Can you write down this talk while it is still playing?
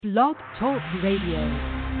Blog Talk Radio.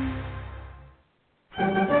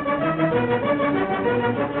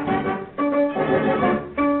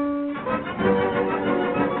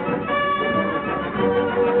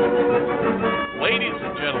 Ladies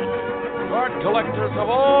and gentlemen, card collectors of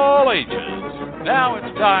all ages, now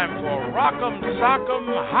it's time for Rockem, Sockem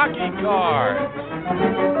hockey cards.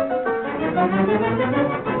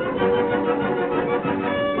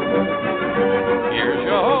 Here's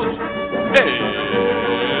your host, Ed Guy.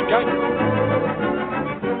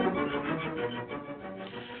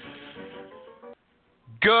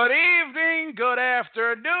 Good evening, good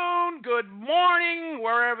afternoon, good morning,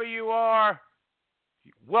 wherever you are.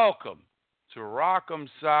 Welcome to Rockem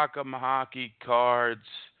Sockem hockey cards.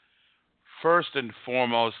 First and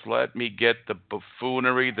foremost, let me get the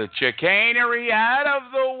buffoonery, the chicanery out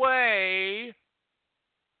of the way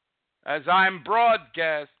as I'm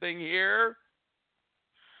broadcasting here.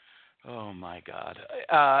 Oh, my God.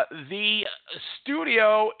 The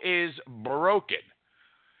studio is broken,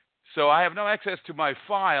 so I have no access to my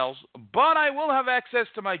files, but I will have access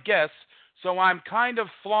to my guests, so I'm kind of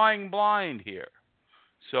flying blind here.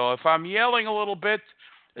 So if I'm yelling a little bit,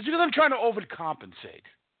 it's because I'm trying to overcompensate.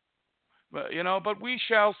 But we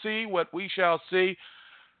shall see what we shall see.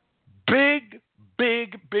 Big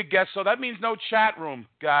guests. So that means no chat room,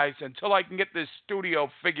 guys, until I can get this studio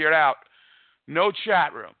figured out. No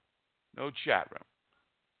chat room.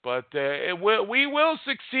 But we will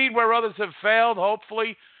succeed where others have failed,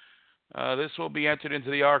 hopefully. This will be entered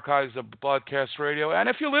into the archives of Broadcast Radio. And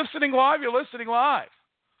if you're listening live, you're listening live.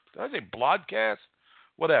 Did I say broadcast?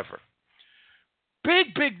 Whatever.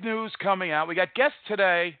 Big news coming out. We got guests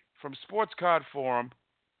today from Sports Card Forum,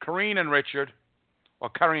 Karine and Richard, or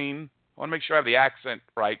Karine. I want to make sure I have the accent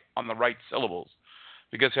right on the right syllables.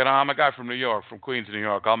 Because, I'm a guy from New York, from Queens, New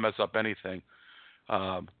York. I'll mess up anything.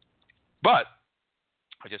 But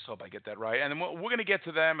I just hope I get that right. And then we're going to get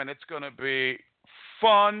to them, and it's going to be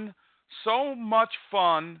fun. So much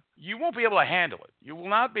fun, you won't be able to handle it. You will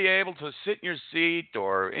not be able to sit in your seat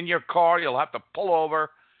or in your car. You'll have to pull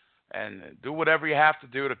over and do whatever you have to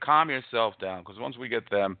do to calm yourself down. Because once we get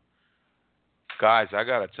them, guys, I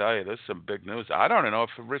got to tell you, this is some big news. I don't know if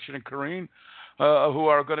Richard and Karine, who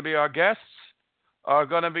are going to be our guests, are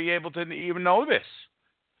going to be able to even know this.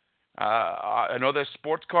 I know they're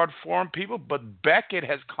Sports Card Forum people, but Beckett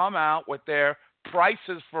has come out with their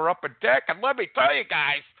prices for Upper Deck. And let me tell you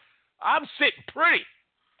guys, I'm sitting pretty.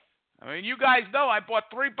 I mean, you guys know I bought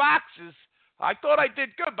 3 boxes. I thought I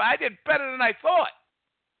did good, but I did better than I thought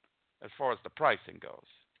as far as the pricing goes.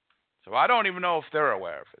 So I don't even know if they're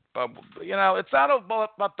aware of it. But, it's not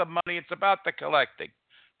about the money. It's about the collecting.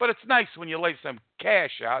 But it's nice when you lay some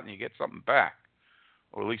cash out and you get something back,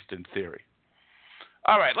 or at least in theory.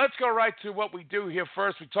 All right, let's go right to what we do here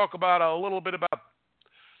first. We talk about a little bit about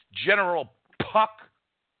general puck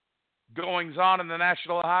goings-on in the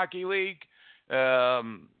National Hockey League.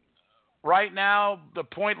 Right now, the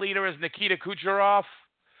point leader is Nikita Kucherov.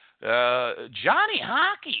 Johnny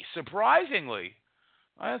Hockey, surprisingly.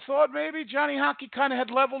 I thought maybe Johnny Hockey kind of had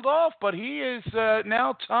leveled off, but he is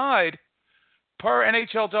now tied per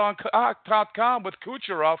NHL.com with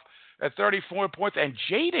Kucherov at 34 points. And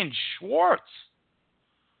Jaden Schwartz.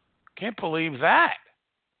 Can't believe that.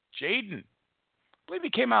 Jaden. I believe he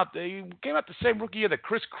came out the same rookie year that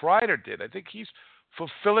Chris Kreider did. I think he's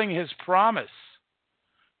fulfilling his promise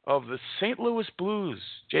of the St. Louis Blues.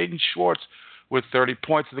 Jaden Schwartz with 30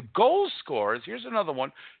 points. The goal scorers, here's another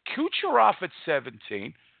one. Kucherov at 17.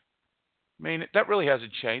 I mean, that really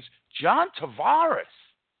hasn't changed. John Tavares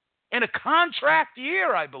in a contract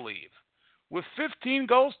year, I believe, with 15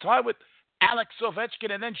 goals, tied with Alex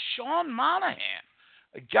Ovechkin, and then Sean Monahan,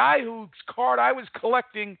 a guy whose card I was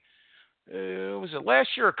collecting. Was it last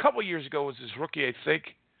year or a couple years ago was his rookie, I think.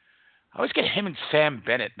 I always get him and Sam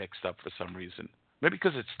Bennett mixed up for some reason. Maybe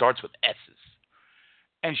because it starts with S's.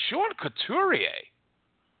 And Sean Couturier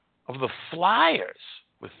of the Flyers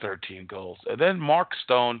with 13 goals. And then Mark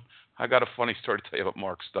Stone. I got a funny story to tell you about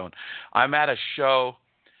Mark Stone. I'm at a show.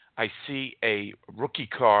 I see a rookie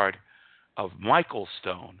card of Michael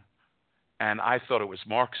Stone. And I thought it was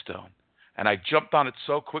Mark Stone. And I jumped on it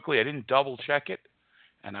so quickly I didn't double check it.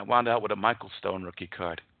 And I wound out with a Michael Stone rookie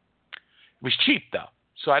card. It was cheap, though,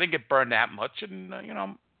 so I didn't get burned that much. And, I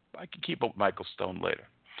can keep up with Michael Stone later.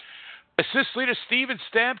 Assist leader Steven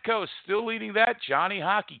Stamkos still leading that. Johnny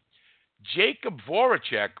Hockey. Jacob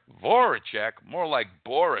Voracek, more like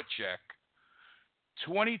Boracek.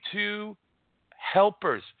 22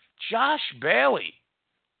 helpers. Josh Bailey.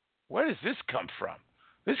 Where does this come from?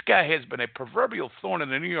 This guy has been a proverbial thorn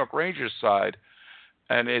in the New York Rangers side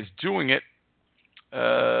and is doing it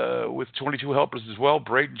with 22 helpers as well.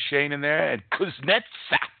 Braden Shane in there, and Kuznetsov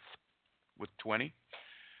with 20.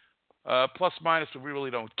 Plus minus, we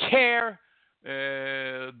really don't care.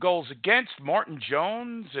 Goals against, Martin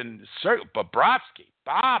Jones and Bobrovsky.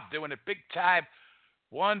 Bob doing it big time,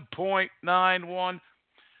 1.91.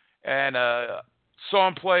 And saw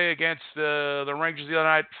him play against the Rangers the other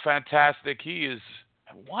night. Fantastic. He is.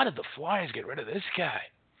 Why did the Flyers get rid of this guy?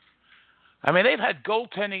 I mean, they've had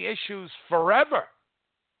goaltending issues forever.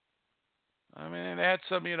 I mean, they had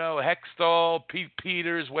some, Hextall, Pete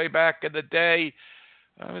Peters way back in the day.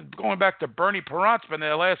 Going back to Bernie Perrant's been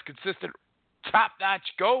their last consistent top-notch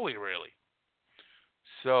goalie, really.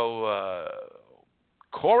 So,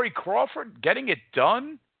 Corey Crawford getting it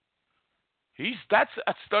done. That's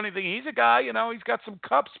a stunning thing. He's a guy, he's got some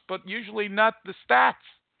cups, but usually not the stats.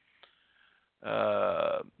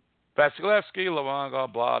 Vasilevsky, Lavanga,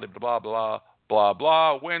 blah, blah, blah, blah,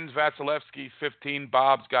 blah. Wins Vasilevsky 15.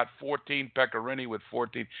 Bob's got 14. Pecorini with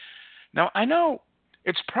 14. Now, I know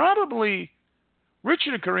it's probably,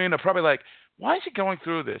 Richard and Karine are probably like, why is he going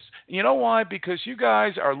through this? And you know why? Because you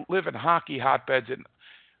guys live in hockey hotbeds, and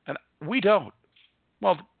we don't.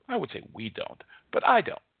 Well, I would say we don't, but I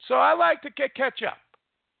don't. So I like to catch up.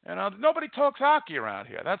 Nobody talks hockey around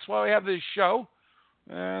here. That's why we have this show.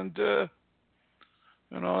 And,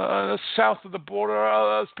 south of the border,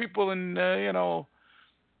 those people in,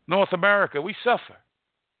 North America, we suffer.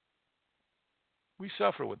 We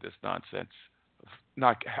suffer with this nonsense of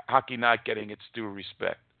hockey not getting its due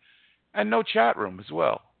respect. And no chat room as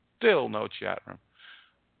well. Still no chat room.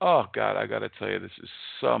 Oh, God, I got to tell you, this is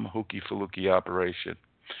some hooky-faluki operation.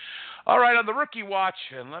 All right, on the rookie watch,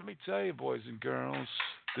 and let me tell you, boys and girls,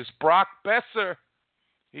 this Brock Besser,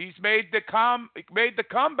 he's made the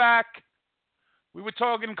comeback. We were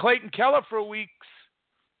talking Clayton Keller for weeks.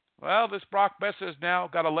 Well, this Brock Besser has now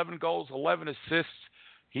got 11 goals, 11 assists.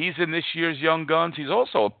 He's in this year's Young Guns. He's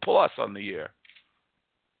also a plus on the year.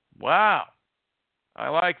 Wow. I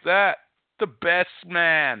like that. The best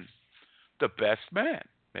man. The best man,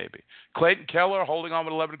 maybe. Clayton Keller holding on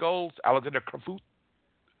with 11 goals. Alexander Krafut.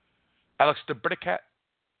 Alex DeBrincat.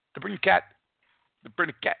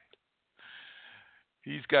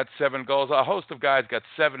 He's got 7 goals. A host of guys got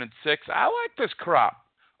 7 and 6. I like this crop.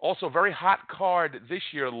 Also, very hot card this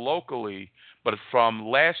year locally, but from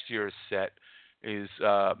last year's set, is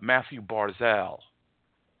Matthew Barzal.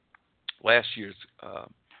 Last year's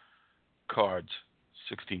cards,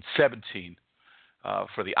 16, 17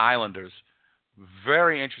 for the Islanders.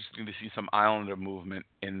 Very interesting to see some Islander movement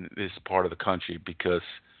in this part of the country because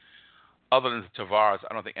other than Tavares,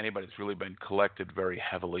 I don't think anybody's really been collected very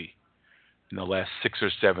heavily in the last 6 or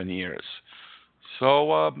 7 years.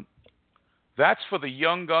 So that's for the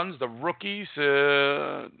young guns, the rookies.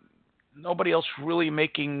 Nobody else really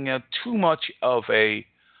making too much of a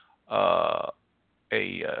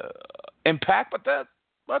impact, but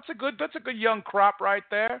that's a good young crop right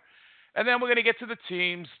there. And then we're going to get to the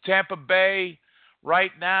teams. Tampa Bay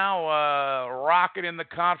right now rocking in the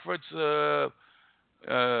conference,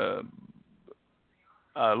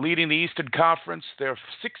 leading the Eastern Conference. They're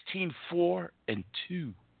 16-4-2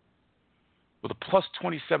 with a plus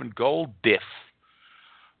 27 goal diff.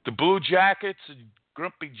 The Blue Jackets,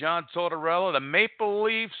 Grumpy John Tortorella. The Maple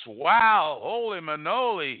Leafs, wow, holy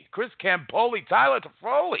manoli. Chris Campoli, Tyler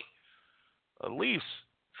Toffoli. The Leafs,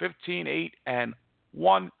 15-8-1.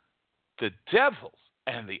 The Devils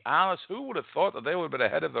and the Islanders, who would have thought that they would have been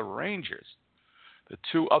ahead of the Rangers? The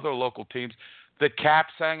two other local teams. The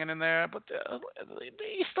Caps hanging in there, but the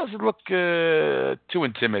East doesn't look too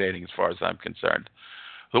intimidating as far as I'm concerned.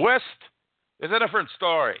 The West is a different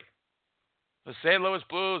story. The St. Louis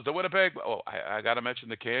Blues, the Winnipeg. Oh, I got to mention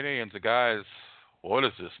the Canadians. The guys, what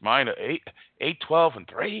is this? Minor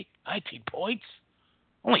 8-12-3, 19 points.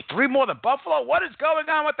 Only 3 more than Buffalo. What is going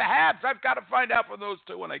on with the Habs? I've got to find out from those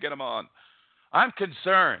two when I get them on. I'm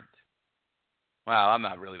concerned. Well, I'm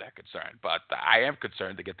not really that concerned, but I am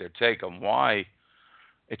concerned to get their take on why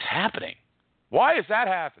it's happening. Why is that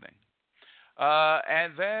happening?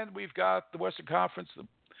 And then we've got the Western Conference, the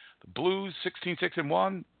Blues,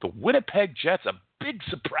 16-6-1. The Winnipeg Jets, a big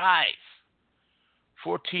surprise,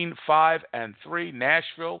 14-5-3.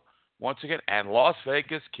 Nashville, once again, and Las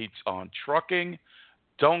Vegas keeps on trucking.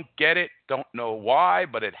 Don't get it, don't know why,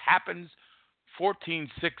 but it happens.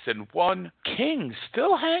 14-6-1. Kings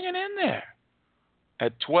still hanging in there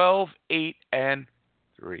at 12-8-3.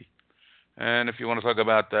 And if you want to talk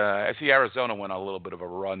about, I see Arizona went on a little bit of a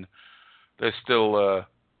run. They're still,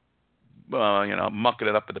 mucking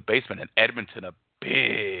it up in the basement. And Edmonton, a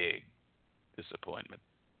big disappointment.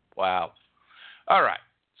 Wow. All right.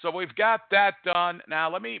 So we've got that done.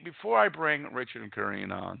 Now, before I bring Richard and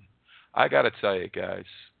Karine on, I got to tell you guys,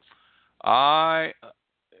 I'm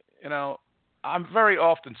very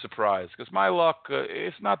often surprised because my luck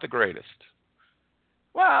is not the greatest.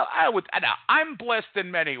 Well, I'm blessed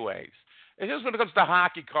in many ways. It's just when it comes to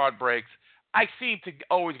hockey card breaks, I seem to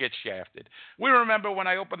always get shafted. We remember when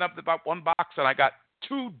I opened up about one box and I got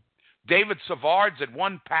 2 David Savards in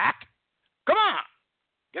one pack. Come on,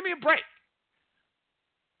 give me a break.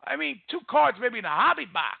 I mean, 2 cards maybe in a hobby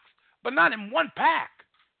box, but not in one pack.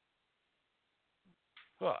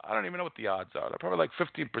 Well, I don't even know what the odds are. They're probably like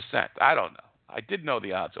 15%. I don't know. I did know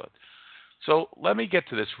the odds on it. So let me get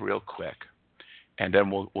to this real quick, and then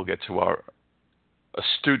we'll get to our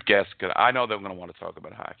astute guest. Cause I know they're going to want to talk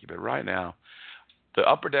about hockey, but right now, the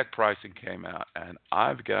Upper Deck pricing came out, and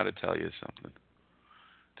I've got to tell you something.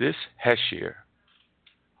 This Heshier,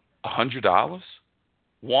 $100,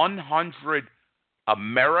 100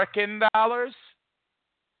 American dollars.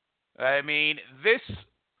 I mean,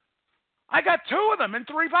 I got 2 of them in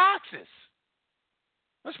 3 boxes.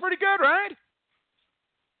 That's pretty good, right?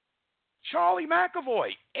 Charlie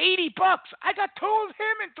McAvoy, $80. I got 2 of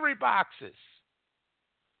him in 3 boxes.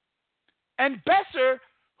 And Besser,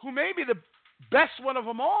 who may be the best one of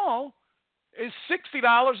them all, is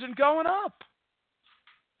 $60 and going up.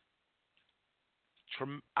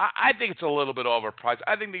 I think it's a little bit overpriced.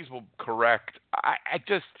 I think these will correct.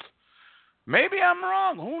 Maybe I'm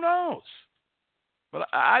wrong. Who knows? But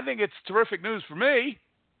I think it's terrific news for me.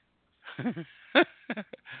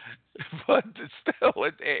 But still,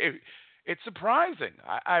 it's surprising.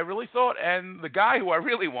 I really thought, and the guy who I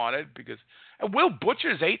really wanted, and Will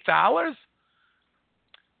Butcher's $8.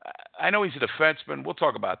 I know he's a defenseman. We'll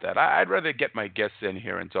talk about that. I'd rather get my guests in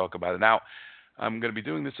here and talk about it. Now, I'm going to be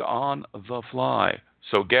doing this on the fly.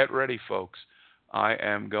 So get ready, folks. I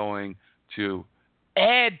am going to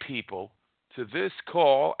add people to this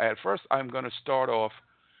call. At first, I'm going to start off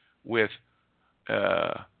with,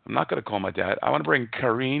 I'm not going to call my dad. I want to bring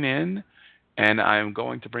Karine in, and I'm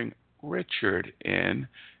going to bring Richard in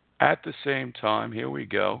at the same time. Here we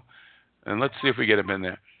go. And let's see if we get him in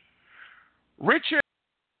there. Richard,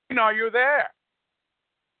 are you there?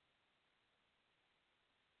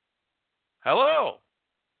 Hello.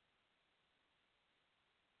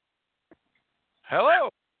 Hello.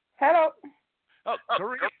 Hello. Oh,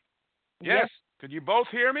 Karine. Yes. Can you both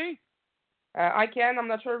hear me? I can. I'm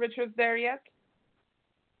not sure Richard's there yet.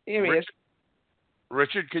 Here he is.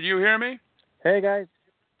 Richard, can you hear me? Hey, guys.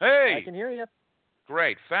 Hey. I can hear you.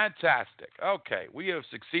 Great. Fantastic. Okay. We have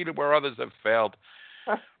succeeded where others have failed.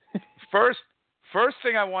 First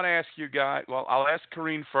thing I want to ask you guys, well, I'll ask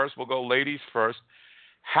Karine first. We'll go ladies first.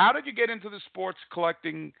 How did you get into the sports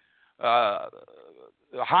collecting,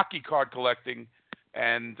 hockey card collecting,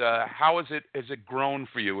 and how has it grown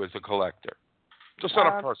for you as a collector? Just on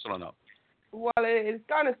a personal note. Well, it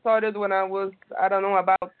kind of started when I was,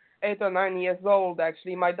 about 8 or 9 years old,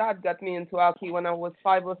 actually. My dad got me into hockey when I was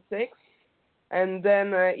 5 or 6. And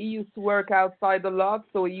then he used to work outside a lot,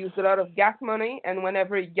 so he used a lot of gas money. And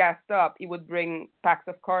whenever he gassed up, he would bring packs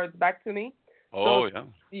of cards back to me. Oh, so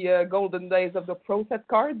yeah. The golden days of the Pro Set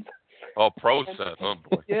cards. Oh, Pro Set. Oh,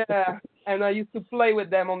 boy. Yeah. And I used to play with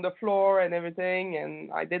them on the floor and everything. And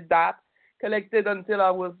I did that. Collected until I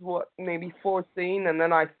was, maybe 14. And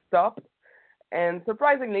then I stopped. And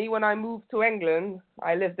surprisingly, when I moved to England,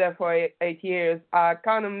 I lived there for 8 years, I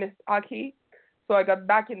kind of missed hockey. So I got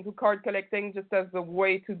back into card collecting just as a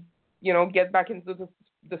way to, get back into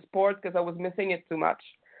the sport because I was missing it too much.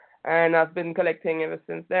 And I've been collecting ever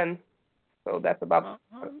since then. So that's about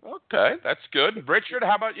Okay, that's good. Richard,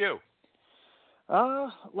 how about you?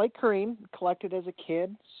 Like Karine, collected as a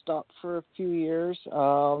kid, stopped for a few years.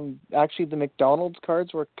 Actually, the McDonald's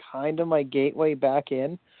cards were kind of my gateway back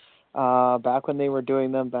in. Back when they were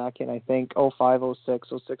doing them back in, I think, 05, 06,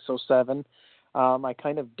 06, 07. I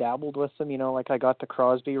kind of dabbled with them, like I got the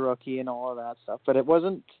Crosby rookie and all of that stuff. But it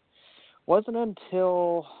wasn't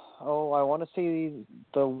until, I want to say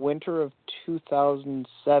the winter of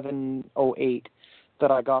 2007, 08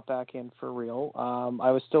 that I got back in for real. I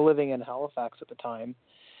was still living in Halifax at the time.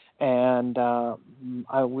 And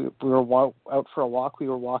we were out for a walk. We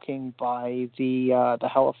were walking by the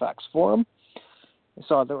Halifax Forum. I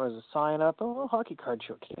saw there was a sign up, hockey card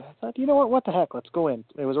show. I thought, you know what the heck, let's go in.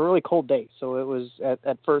 It was a really cold day, so it was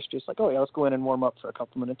at first just like, let's go in and warm up for a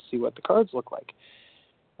couple minutes, see what the cards look like.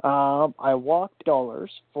 I walked dollars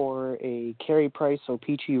for a Carey Price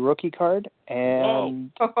O-Pee-Chee rookie card, and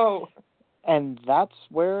and that's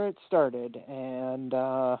where it started, and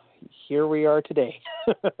here we are today.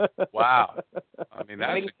 Wow. I mean,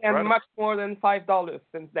 that's incredible. Much more than $5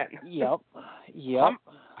 since then. Yep.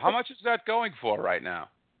 How much is that going for right now?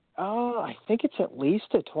 I think it's at least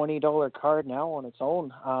a $20 card now on its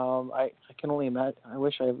own. I can only imagine. I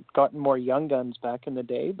wish I had gotten more Young Guns back in the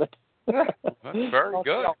day, but That's very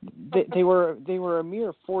good. they were a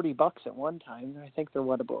mere $40 at one time. I think they're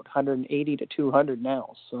about 180 to 200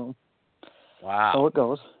 now. So Wow. so it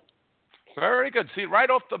goes. Very good. See, right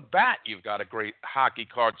off the bat, you've got a great hockey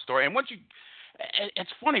card story. And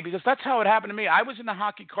it's funny because that's how it happened to me. I was into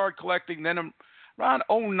hockey card collecting. Then around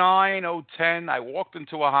 09, 010, I walked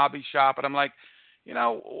into a hobby shop and I'm like,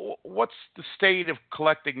 what's the state of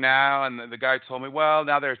collecting now? And the guy told me, well,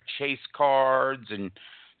 now there are chase cards and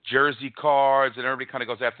jersey cards, and everybody kind of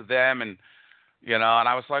goes after them. And and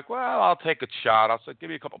I was like, well, I'll take a shot. I'll say, give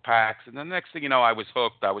me a couple packs. And then the next thing you know, I was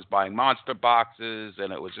hooked. I was buying monster boxes,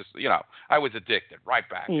 and it was just, I was addicted right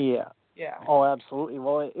back. Yeah. Yeah. Oh, absolutely.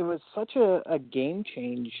 Well, it was such a game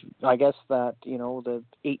change, I guess, that, the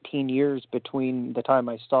 18 years between the time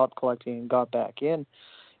I stopped collecting and got back in,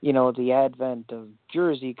 the advent of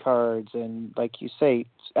jersey cards and, like you say,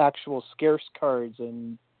 actual scarce cards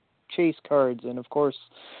and chase cards, and of course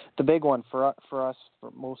the big one for us,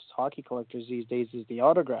 for most hockey collectors these days, is the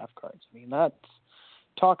autograph cards. I mean, that's,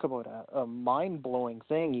 talk about a mind-blowing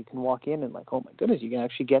thing. You can walk in and like, oh my goodness, you can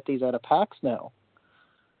actually get these out of packs now.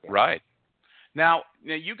 Right. Now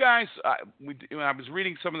you guys, I was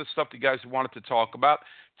reading some of the stuff that you guys wanted to talk about.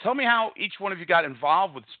 Tell me how each one of you got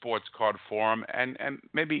involved with Sports Card Forum, and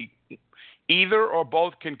maybe either or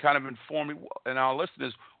both can kind of inform me and our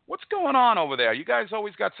listeners, what's going on over there? You guys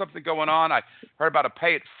always got something going on. I heard about a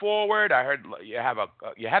Pay It Forward. I heard you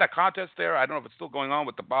had a contest there. I don't know if it's still going on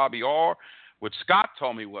with the Bobby Orr, which Scott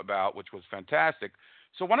told me about, which was fantastic.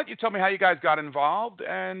 So why don't you tell me how you guys got involved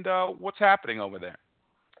and what's happening over there?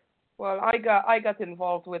 Well, I got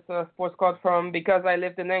involved with the Sports Card Forum because I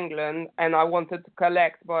lived in England and I wanted to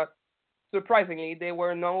collect, but surprisingly, there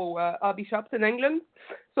were no hobby shops in England,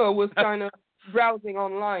 so I was kind of browsing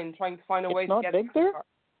online trying to find a way to get. It's not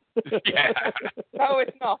big there. Yeah. No,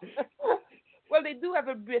 it's not. Well, they do have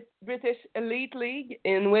a British Elite League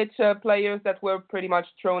in which players that were pretty much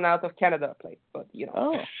thrown out of Canada play, but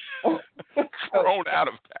Oh. Thrown out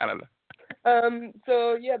of Canada.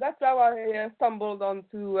 So yeah, that's how I stumbled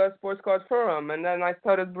onto Sports Card Forum, and then I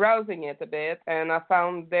started browsing it a bit, and I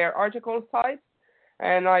found their article site,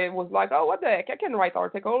 and I was like, oh, what the heck, I can write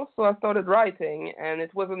articles, so I started writing, and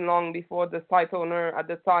it wasn't long before the site owner at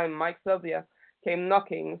the time, Mike Sylvia, came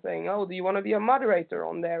knocking, saying, oh, do you want to be a moderator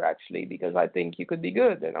on there, actually, because I think you could be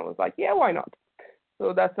good, and I was like, yeah, why not?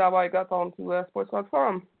 So that's how I got onto Sports Card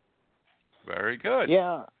Forum. Very good.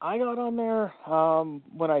 Yeah, I got on there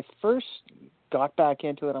when I first got back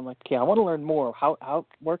into it. I'm like, okay, I want to learn more.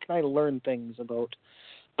 Where can I learn things about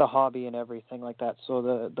the hobby and everything like that? So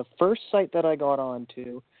the first site that I got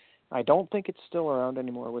onto, I don't think it's still around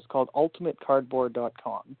anymore, was called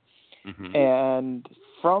ultimatecardboard.com. Mm-hmm. And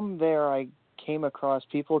from there, I came across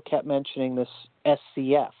people kept mentioning this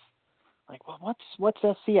SCF. Like, well, what's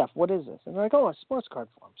SCF? What is this? And they're like, oh, a sports card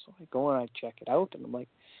forum. So I go and I check it out, and I'm like,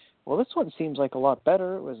 well, this one seems like a lot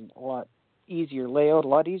better. It was a lot easier layout, a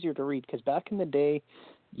lot easier to read, because back in the day,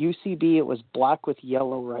 UCB, it was black with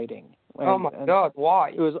yellow writing. Oh my God,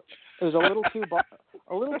 why? It was a little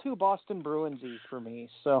too Boston Bruinsy for me.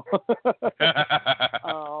 So,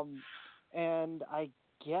 and I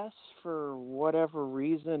guess for whatever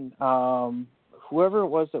reason, whoever it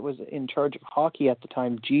was that was in charge of hockey at the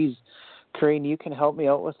time, geez, Karine, you can help me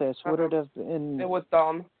out with this. Would it have been? It was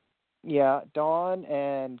Don. Yeah, Don,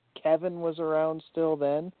 and Kevin was around still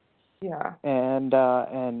then. Yeah. And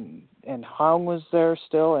Hong was there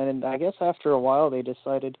still, and I guess after a while they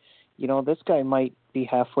decided, this guy might be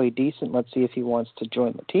halfway decent. Let's see if he wants to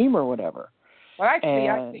join the team or whatever. Well,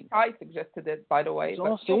 actually, I suggested it, by the way.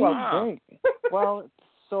 Oh, see, great. Well,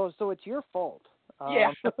 so it's your fault.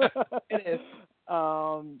 Yeah, it is.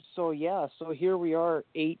 So here we are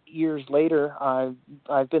 8 years later.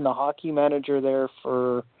 I've been the hockey manager there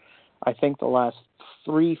for, I think, the last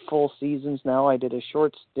 3 full seasons now. I did a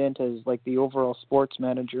short stint as like the overall sports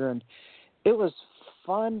manager, and it was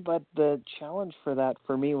fun, but the challenge for that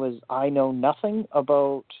for me was I know nothing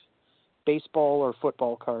about baseball or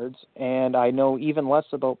football cards, and I know even less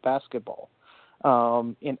about basketball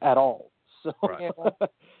at all. So right.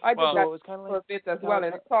 I did that it was for a bit as well,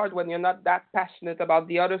 and it's hard when you're not that passionate about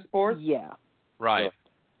the other sports. Yeah. Right.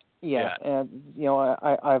 Yeah, and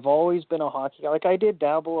I've always been a hockey guy. Like, I did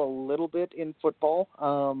dabble a little bit in football.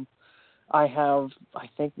 I have, I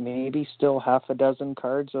think, maybe still half a dozen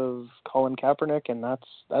cards of Colin Kaepernick, and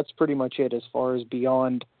that's pretty much it as far as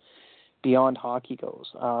beyond beyond hockey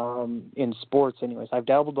goes. In sports, anyways, I've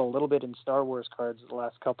dabbled a little bit in Star Wars cards the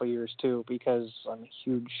last couple of years too, because I'm a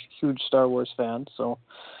huge Star Wars fan. So,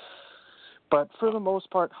 but for the most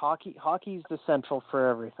part, hockey's the central for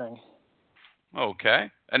everything.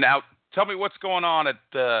 Okay. And now, tell me what's going on at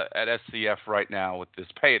SCF right now with this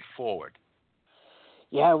Pay It Forward.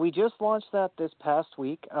 Yeah, we just launched that this past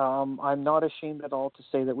week. I'm not ashamed at all to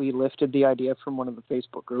say that we lifted the idea from one of the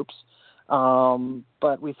Facebook groups.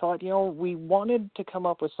 But we thought, we wanted to come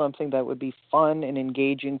up with something that would be fun and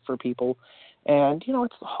engaging for people. And,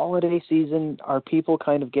 it's the holiday season. Are people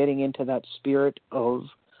kind of getting into that spirit of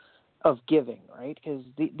giving, right? Because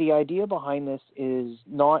the idea behind this is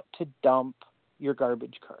not to dump your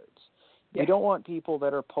garbage cards. Yeah. We don't want people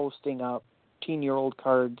that are posting up 10-year-old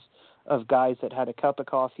cards of guys that had a cup of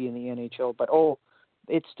coffee in the NHL, but,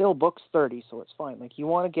 it's still books 30, so it's fine. Like, you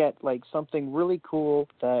want to get, like, something really cool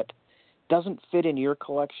that doesn't fit in your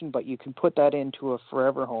collection, but you can put that into a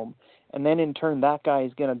forever home, and then in turn that guy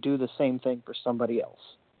is going to do the same thing for somebody else.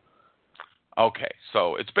 Okay,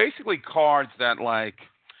 so it's basically cards that, like,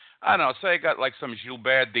 I don't know, say I got like some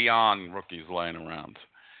Gilbert Dion rookies laying around,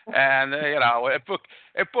 and it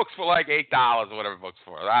books for like $8 or whatever it books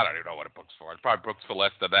for. I don't even know what it books for. It probably books for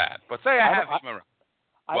less than that. But say I have them around.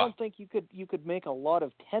 I don't think you could make a lot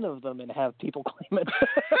of 10 of them and have people claim it.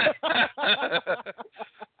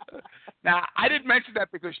 Now, I didn't mention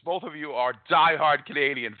that because both of you are diehard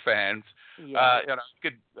Canadian fans. Yeah.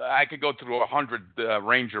 I could go through 100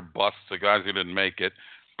 Ranger busts, the guys who didn't make it,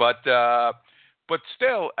 but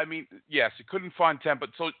still, I mean, yes, you couldn't find 10. But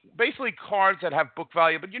so basically, cards that have book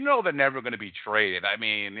value, but they're never going to be traded. I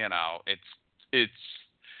mean, it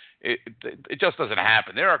just doesn't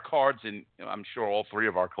happen. There are cards in, I'm sure, all three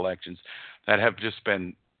of our collections that have just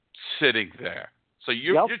been sitting there. So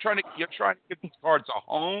you're trying to get these cards a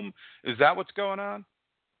home. Is that what's going on?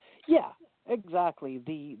 Yeah, exactly.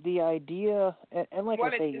 The idea, and like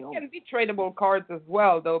I say, it can be tradable cards as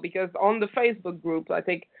well, though, because on the Facebook group, I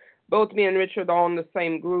think both me and Richard are on the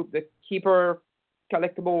same group, the Keeper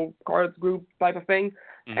Collectible Cards group type of thing,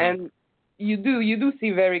 and you do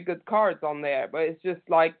see very good cards on there, but it's just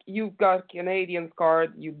like you've got Canadians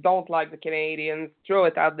card, you don't like the Canadians, throw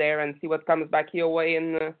it out there and see what comes back your way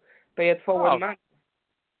and pay it forward.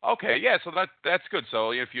 Okay, yeah, so that's good.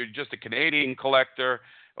 So if you're just a Canadian collector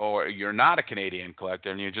or you're not a Canadian collector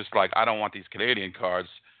and you're just like, I don't want these Canadian cards,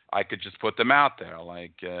 I could just put them out there.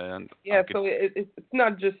 Like, so it's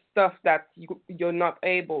not just stuff that you're not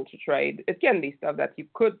able to trade. It can be stuff that you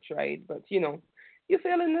could trade, but you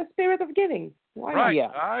feel in the spirit of giving. Why right? Yeah,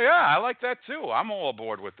 I like that too. I'm all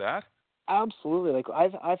aboard with that. Absolutely. Like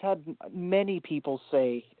I've had many people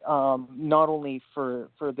say, not only for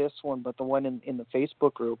this one, but the one in the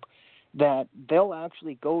Facebook group, that they'll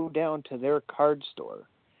actually go down to their card store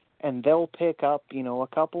and they'll pick up, a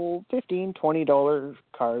couple $15, $20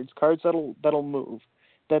 cards that'll move,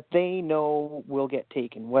 that they know will get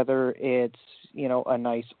taken, whether it's, a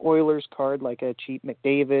nice Oilers card like a cheap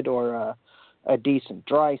McDavid or a decent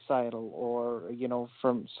Draisaitl, or,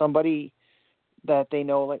 from somebody that they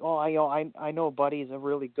know, like, I know Buddy is a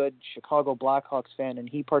really good Chicago Blackhawks fan and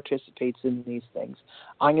he participates in these things.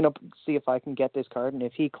 I'm going to see if I can get this card, and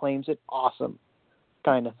if he claims it, awesome,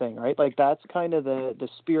 kind of thing, right? Like, that's kind of the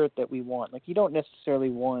spirit that we want. Like, you don't necessarily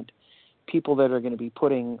want people that are going to be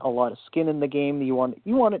putting a lot of skin in the game. You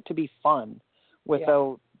want it to be fun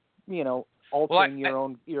without, altering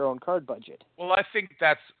your own card budget. Well, I think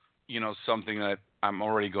that's, something that I'm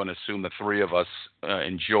already going to assume the three of us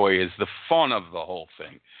enjoy is the fun of the whole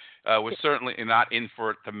thing. We're certainly not in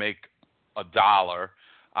for it to make $1.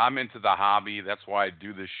 I'm into the hobby. That's why I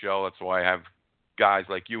do this show. That's why I have guys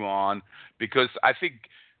like you on, because I think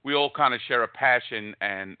we all kind of share a passion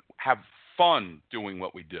and have fun doing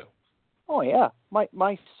what we do. Oh, yeah.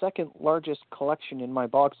 My second largest collection in my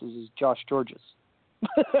boxes is Josh George's.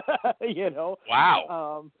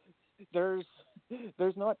 Wow.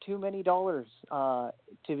 There's not too many dollars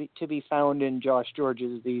to be found in Josh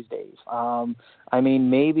George's these days. I mean,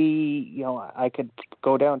 maybe I could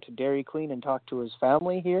go down to Dairy Queen and talk to his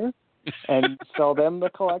family here and sell them the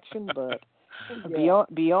collection, but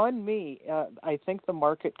beyond me, I think the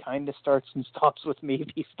market kind of starts and stops with me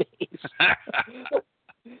these days.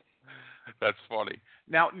 That's funny.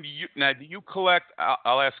 Now, do you collect?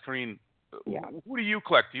 I'll ask Karine. Yeah. Who do you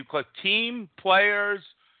collect? Do you collect team players,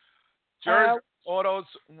 jerseys? Autos,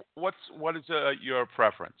 what is your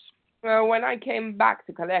preference? Well, when I came back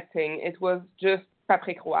to collecting, it was just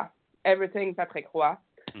Patrick Roy, everything Patrick Roy.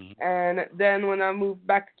 And then when I moved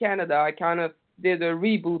back to Canada, I kind of did a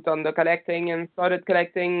reboot on the collecting and started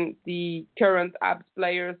collecting the current Abs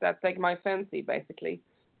players that take my fancy, basically.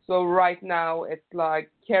 So right now it's like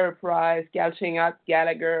Carey Price, Galchenyuk,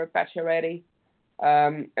 Gallagher, Pacioretty,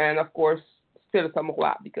 and of course still some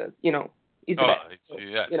Roy because he's the best.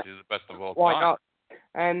 Yes, You know, he's the best of all why time. not?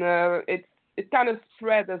 And it's kind of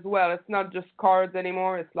spread as well. It's not just cards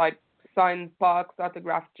anymore. It's like signed pucks,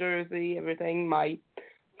 autographed jersey, everything. My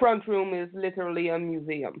front room is literally a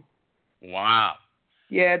museum. Wow.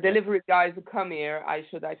 Yeah, delivery guys who come here, I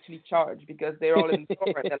should actually charge because they're all in the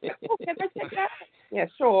store. They're like, oh, can I take that? Yeah,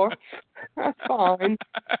 sure. That's fine.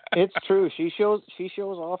 It's true. She shows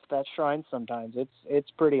off that shrine sometimes.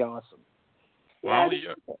 It's pretty awesome. Well,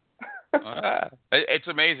 it's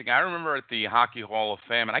amazing. I remember at the Hockey Hall of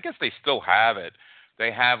Fame, and I guess they still have it.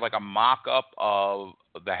 They have like a mock-up of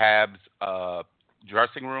the Habs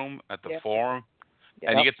dressing room at the Forum,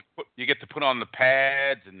 and you get to put on the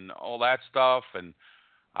pads and all that stuff. And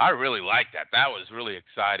I really liked that. That was really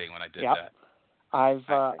exciting when I did that. I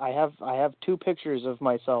have 2 pictures of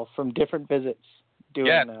myself from different visits doing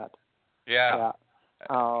that. Yeah.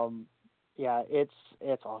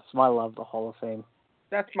 It's awesome. I love the Hall of Fame.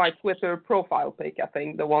 That's my Twitter profile pic, I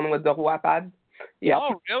think, the one with the Roy pad. Yeah.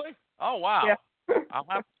 Oh, really? Oh, wow. Yeah.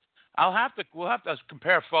 We'll have to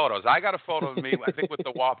compare photos. I got a photo of me, I think, with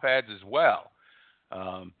the WAP pads as well.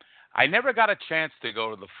 I never got a chance to go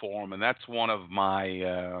to the Forum, and that's one of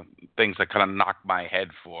my things that kind of knocked my head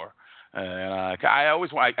for. I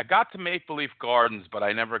got to Maple Leaf Gardens, but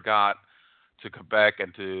I never got to Quebec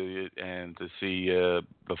and to see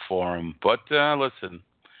the Forum. But listen,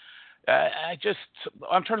 I'm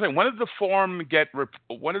trying to think. When did the Forum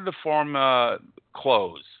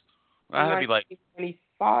close? That had to be like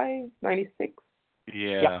 95, 96.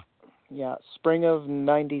 Yeah. Yeah, spring of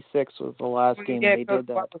 '96 was the last game they did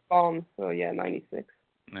that. So yeah, 96.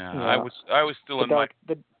 Yeah, I was still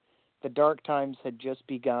the dark times had just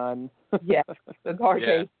begun. Yeah, the dark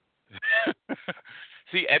days.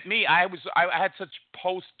 See, at me, I had such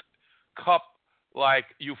post-cup like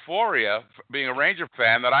euphoria being a Ranger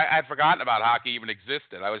fan that I had forgotten about hockey even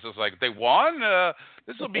existed. I was just like, they won.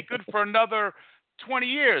 This will be good for another 20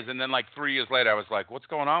 years. And then like 3 years later, I was like, what's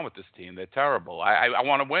going on with this team? They're terrible. I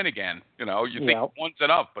want to win again. You think one's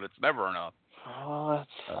enough, but it's never enough. Oh,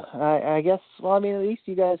 I guess. Well, I mean, at least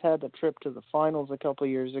you guys had the trip to the finals a couple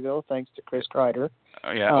of years ago, thanks to Chris Kreider.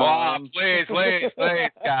 Oh, yeah. Please,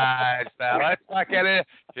 guys. Now let's not get in.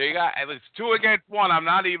 It's 2 against 1. I'm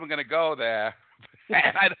not even going to go there.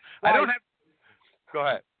 I don't have. Go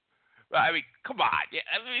ahead. I mean, come on. Yeah.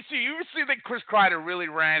 You see that Chris Kreider really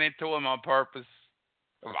ran into him on purpose?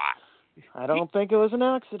 Come on. I don't think it was an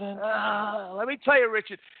accident. Let me tell you,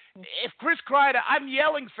 Richard. If Chris Kreider, I'm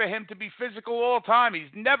yelling for him to be physical all the time.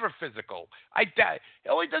 He's never physical.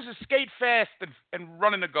 All he does is skate fast and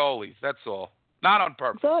run into goalies. That's all. Not on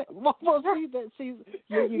purpose. You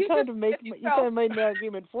kind of made an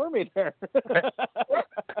argument for me there.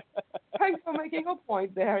 Thanks for making a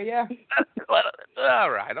point there. Yeah.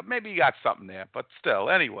 All right. Maybe you got something there, but still.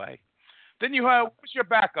 Anyway, then you have who's your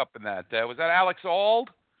backup in that? Was that Alex Auld?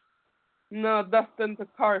 No, Dustin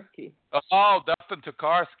Tokarski. Oh, Dustin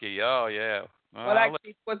Tokarski. Oh, yeah. Well,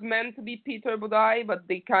 actually, it was meant to be Peter Budaj, but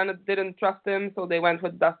they kind of didn't trust him, so they went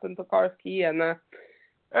with Dustin Tokarski. And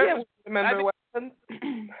remember what happened?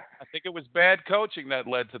 I think it was bad coaching that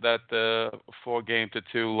led to that 4-2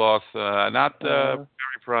 loss. Not very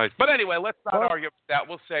prized. But anyway, let's not argue about that.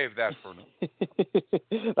 We'll save that for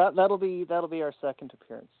now. That'll be our second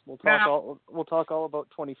appearance. We'll talk all about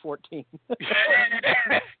 2014.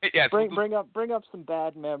 Yes. Bring up some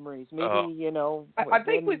bad memories. Maybe I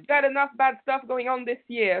think we've got enough bad stuff going on this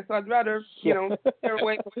year, so I'd rather stay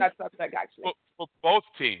away from that subject actually. Well, both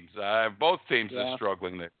teams are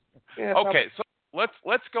struggling there. Yeah, okay, so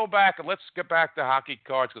let's go back and let's get back to hockey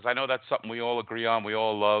cards because I know that's something we all agree on, we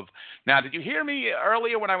all love. Now, did you hear me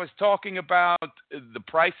earlier when I was talking about the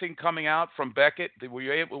pricing coming out from Beckett? Were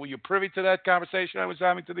you privy to that conversation I was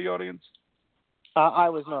having to the audience? I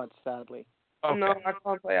was not, sadly. Okay. No, I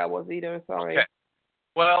can't say I was either. Sorry. Okay.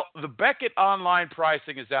 Well, the Beckett online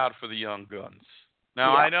pricing is out for the young guns.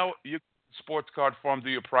 Now, I know you Sports Card Forum do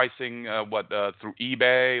your pricing through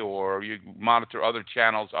eBay or you monitor other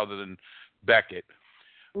channels other than Beckett.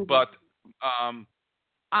 Mm-hmm. But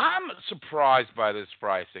I'm surprised by this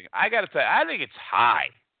pricing. I got to tell you, I think it's high.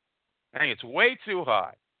 I think it's way too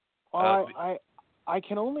high. I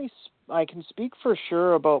can speak for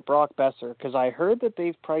sure about Brock Besser because I heard that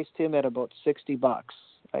they've priced him at about $60.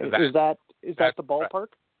 Is that the ballpark?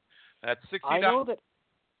 That's $60.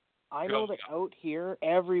 I know that out here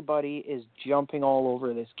everybody is jumping all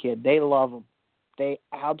over this kid. They love him. They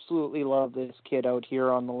absolutely love this kid out here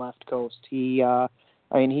on the left coast. He's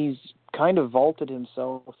kind of vaulted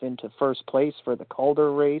himself into first place for the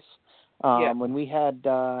Calder race. When we had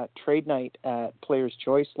trade night at Players'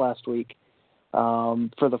 Choice last week,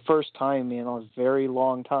 for the first time in a very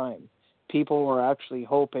long time, people were actually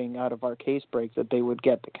hoping out of our case break that they would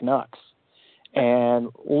get the Canucks. And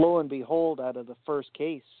lo and behold, out of the first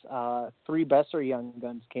case, 3 Besser young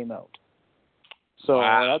guns came out. So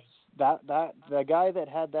that's the guy that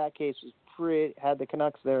had that case had the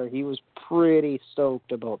Canucks there. He was pretty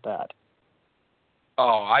stoked about that.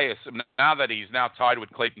 Oh, I assume now that he's now tied with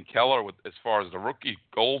Clayton Keller as far as the rookie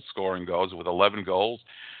goal scoring goes with 11 goals,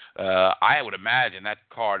 I would imagine that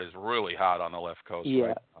card is really hot on the left coast. Yeah.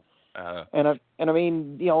 Right now. And I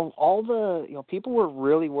mean, all the people were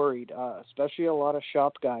really worried, especially a lot of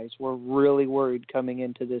shop guys were really worried coming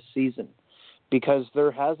into this season because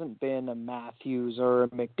there hasn't been a Matthews or a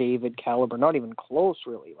McDavid caliber, not even close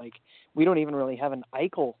really. Like we don't even really have an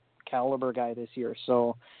Eichel caliber guy this year.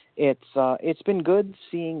 So it's been good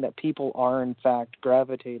seeing that people are in fact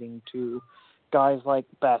gravitating to guys like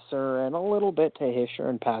Besser and a little bit to Hischer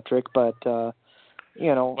and Patrick, but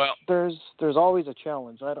there's always a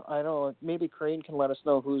challenge. I don't. Maybe Karine can let us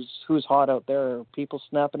know who's hot out there. Are people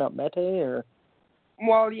snapping up Mete or?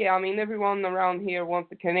 Well, yeah. I mean, everyone around here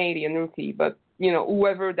wants a Canadian rookie, but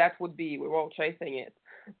whoever that would be, we're all chasing it.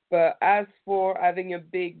 But as for having a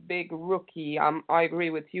big rookie, I agree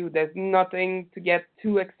with you. There's nothing to get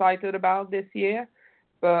too excited about this year.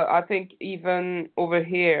 But I think even over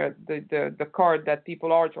here, the card that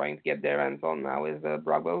people are trying to get their hands on now is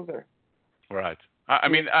Brock Belzer. Right. I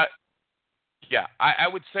mean, I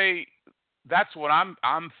would say that's what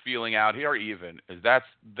I'm feeling out here. Even is that's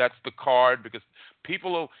the card because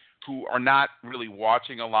people who are not really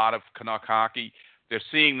watching a lot of Canuck hockey, they're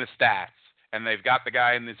seeing the stats and they've got the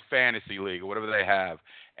guy in this fantasy league or whatever they have,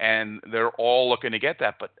 and they're all looking to get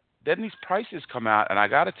that. But then these prices come out, and I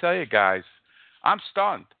got to tell you guys, I'm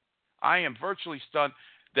stunned. I am virtually stunned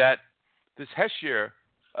that this Hessier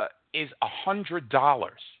is $100.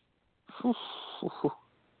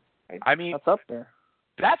 I mean, that's up there.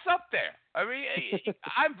 That's up there. I mean,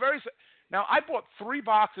 I'm very. Now, I bought 3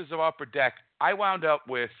 boxes of Upper Deck. I wound up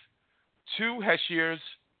with 2 Hessiers,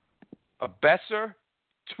 a Besser,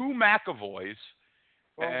 2 McAvoys,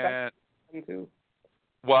 and that's too.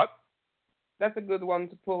 What? That's a good one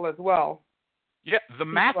to pull as well. Yeah, the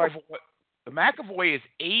McAvoy is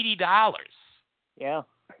 $80. Yeah,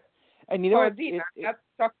 and that's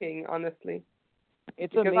shocking, honestly.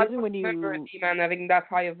 It's because amazing when you remember a D-man having that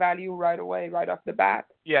high a value right away, right off the bat.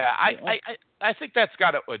 Yeah, I think that's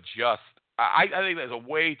got to adjust. I think that's a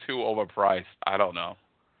way too overpriced. I don't know.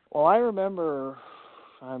 Well, I remember,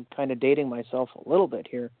 I'm kind of dating myself a little bit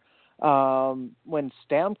here. When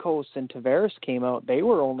Stamkos and Tavares came out, they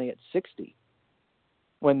were only at $60.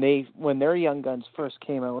 When their young guns first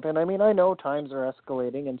came out, and I mean I know times are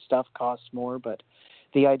escalating and stuff costs more, but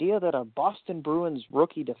the idea that a Boston Bruins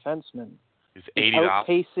rookie defenseman is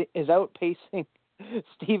 $80 is outpacing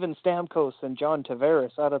Steven Stamkos and John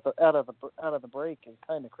Tavares out of the break is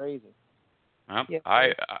kind of crazy. Yeah.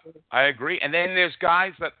 I agree. And then there's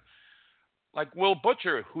guys that like Will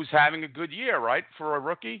Butcher, who's having a good year, right, for a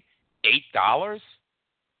rookie, $8.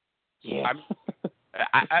 Yeah.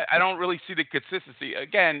 I don't really see the consistency.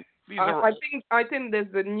 Again, I think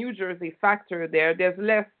there's the New Jersey factor there. There's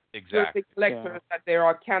less Jersey collectors that there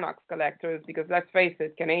are Canucks collectors because let's face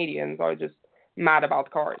it, Canadians are just mad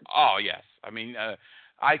about cards. Oh yes, I mean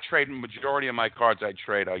I trade majority of my cards I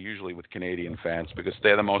trade are usually with Canadian fans because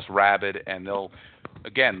they're the most rabid and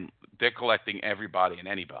they're collecting everybody and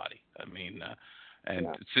anybody. I mean,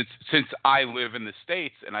 since I live in the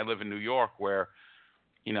States and I live in New York where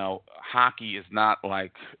hockey is not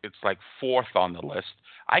like it's like 4th on the list.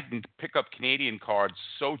 I can pick up Canadian cards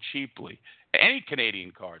so cheaply, any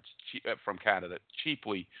Canadian cards from Canada,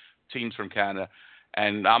 cheaply, teams from Canada,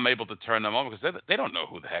 and I'm able to turn them over because they don't know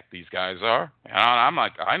who the heck these guys are. And I'm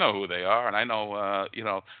like, I know who they are, and I know,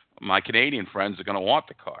 my Canadian friends are going to want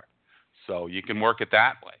the card. So you can work it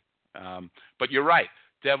that way. But you're right.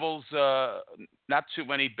 Devils, not too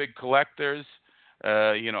many big collectors.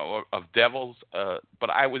 Of Devils. But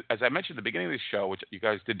as I mentioned at the beginning of the show, which you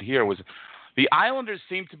guys didn't hear, was the Islanders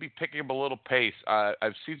seem to be picking up a little pace.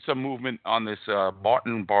 I've seen some movement on this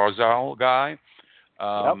Martin Barzal guy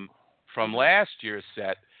from last year's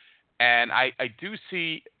set, and I do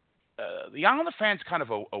see the Islander fans kind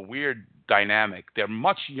of a weird dynamic. They're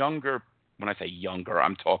much younger. When I say younger,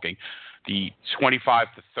 I'm talking the 25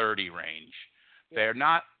 to 30 range. They're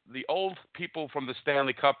not the old people from the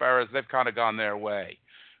Stanley Cup eras. They've kind of gone their way.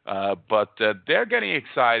 But they're getting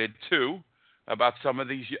excited, too, about some of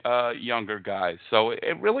these younger guys. So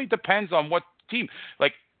it really depends on what team.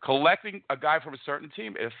 Like, collecting a guy from a certain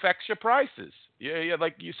team, it affects your prices. Yeah,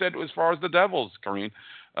 like you said, as far as the Devils, Karine.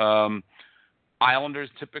 Islanders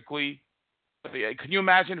typically. Can you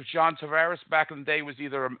imagine if John Tavares back in the day was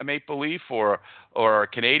either a Maple Leaf or a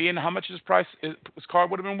Canadian? How much his card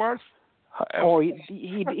would have been worth? Oh,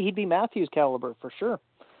 he'd be Matthews caliber for sure.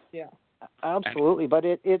 Yeah. Absolutely, but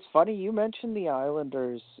it's funny you mentioned the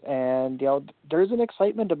Islanders, and there's an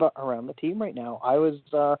excitement around the team right now. I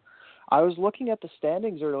was looking at the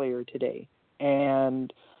standings earlier today,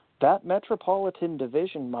 and that Metropolitan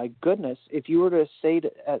Division, my goodness, if you were to say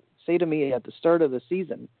to me at the start of the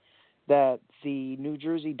season that the New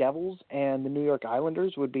Jersey Devils and the New York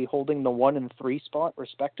Islanders would be holding the 1 and 3 spot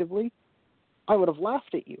respectively, I would have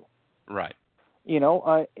laughed at you. Right.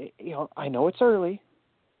 I know it's early,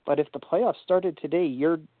 but if the playoffs started today,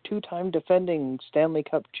 your 2-time defending Stanley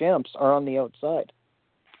Cup champs are on the outside.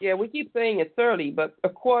 Yeah, we keep saying it's early, but a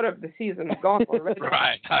quarter of the season is gone already.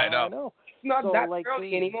 Right, I know. It's not that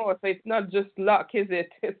early anymore, so it's not just luck, is it?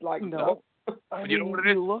 It's like, no. I mean,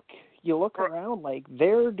 you look around, like,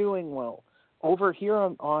 they're doing well. Over here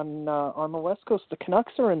on the West Coast, the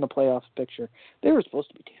Canucks are in the playoffs picture. They were supposed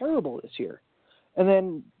to be terrible this year. And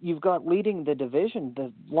then you've got leading the division,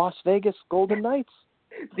 the Las Vegas Golden Knights.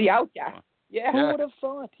 The outcast. Yeah. Who would have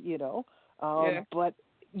thought, But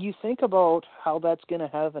you think about how that's going to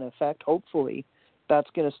have an effect, hopefully, that's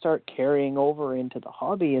going to start carrying over into the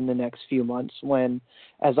hobby in the next few months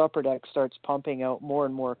as Upper Deck starts pumping out more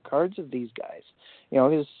and more cards of these guys.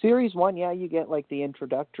 Because Series 1, you get like the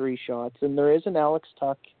introductory shots, and there is an Alex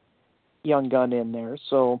Tuck young gun in there.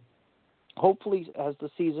 So hopefully as the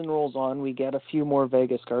season rolls on, we get a few more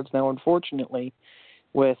Vegas cards. Now, unfortunately,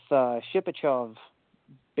 with Shipachyov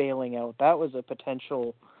bailing out, that was a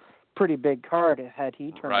potential pretty big card had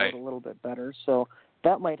he turned out a little bit better. So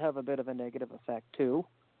that might have a bit of a negative effect too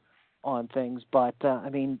on things. But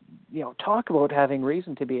talk about having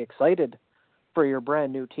reason to be excited for your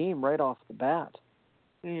brand new team right off the bat.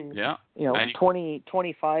 Yeah.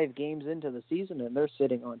 25 games into the season, and they're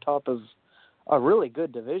sitting on top of a really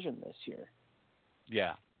good division this year.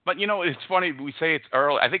 Yeah. But, it's funny. We say it's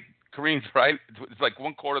early. I think Karine's right. It's like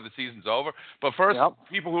one quarter of the season's over. But first,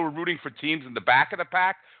 people who are rooting for teams in the back of the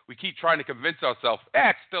pack, we keep trying to convince ourselves,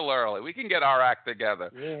 it's still early. We can get our act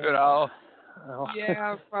together. Yeah.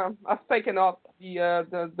 Yeah, I've taken off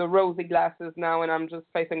the rosy glasses now, and I'm just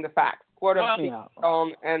facing the facts. Quarter of the season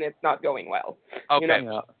on, and it's not going well. Okay.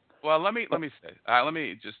 Well, let me say.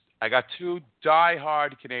 I got two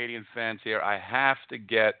diehard Canadian fans here. I have to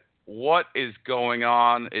get what is going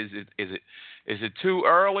on. Is it too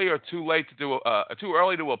early or too late to do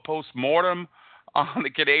a post-mortem on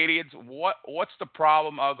the Canadians? What's the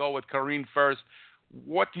problem? I'll go with Karine first.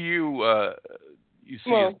 What do you see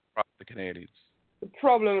as the problem with the Canadians? The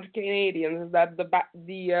problem with Canadians is that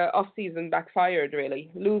the off-season backfired,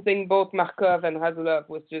 really. Losing both Markov and Radulov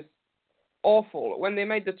was just awful. When they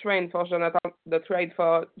made the trade for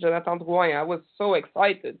Jonathan Drouin, I was so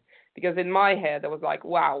excited because in my head I was like,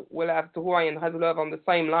 wow, we'll have Drouin and Radulov on the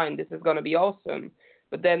same line. This is going to be awesome.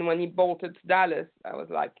 But then when he bolted to Dallas, I was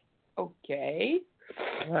like, okay.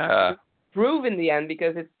 Prove in the end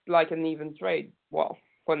because it's like an even trade. Well,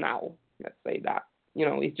 for now, let's say that.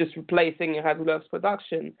 He's just replacing Radulov's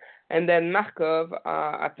production. And then Markov,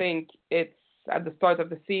 I think it's at the start of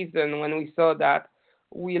the season when we saw that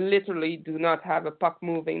we literally do not have a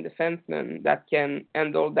puck-moving defenseman that can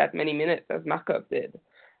handle that many minutes as Markov did.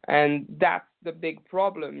 And that's the big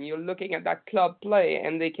problem. You're looking at that club play,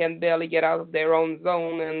 and they can barely get out of their own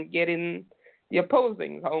zone and get in the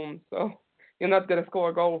opposing zone. So you're not going to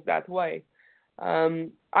score goals that way.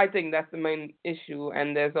 I think that's the main issue.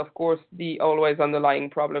 And there's, of course, the always underlying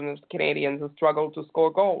problem of Canadians who struggle to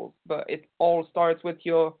score goals. But it all starts with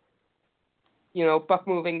your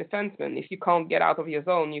puck-moving defenseman. If you can't get out of your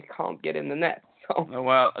zone, you can't get in the net. So.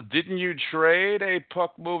 Well, didn't you trade a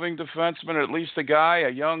puck-moving defenseman, or at least a guy, a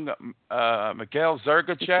young Mikhail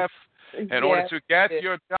Zergachev, in order to get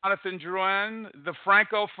your Jonathan Drouin? The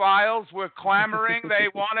Francophiles were clamoring. They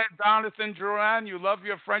wanted Jonathan Drouin. You love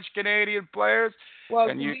your French-Canadian players. Well,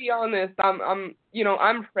 be honest, I'm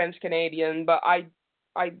French-Canadian, but I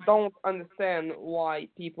don't understand why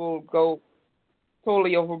people go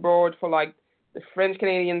totally overboard for, like, the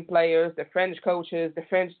French-Canadian players, the French coaches, the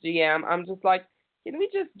French GM. I'm just like, can we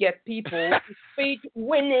just get people to speak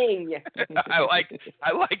winning? I like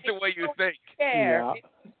the way you think. Care if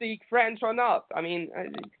you speak French or not. I mean,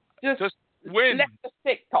 just win. Let the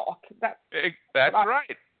stick talk. That's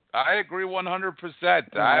right. I agree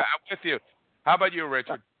 100%. I'm with you. How about you,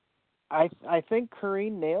 Richard? I think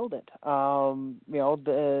Karine nailed it.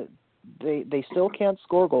 They still can't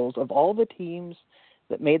score goals. Of all the teams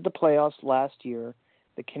that made the playoffs last year,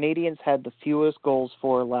 the Canadiens had the fewest goals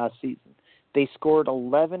for last season. They scored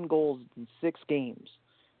 11 goals in 6 games.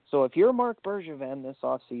 So if you're Marc Bergevin this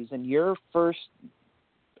offseason, your first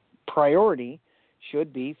priority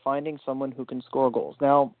should be finding someone who can score goals.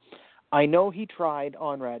 Now, I know he tried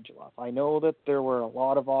on Radulov. I know that there were a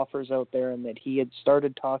lot of offers out there and that he had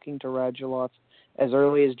started talking to Radulov as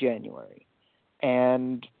early as January.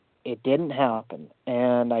 And it didn't happen.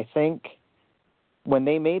 And I think when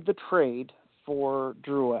they made the trade for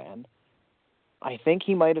Drouin, I think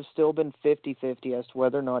he might have still been 50-50 as to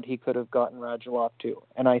whether or not he could have gotten Radulov too.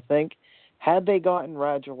 And I think had they gotten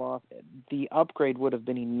Radulov, the upgrade would have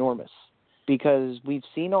been enormous, because we've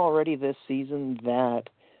seen already this season that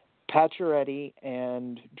Pacioretty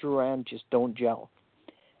and Drouin just don't gel.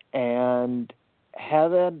 And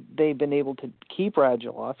had they been able to keep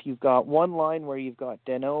Radulov, you've got one line where you've got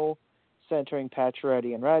Deneau centering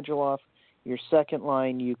Pacioretty and Radulov. Your second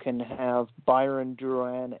line, you can have Byron,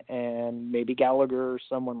 Drouin, and maybe Gallagher or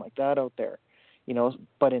someone like that out there.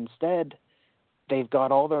 But instead, they've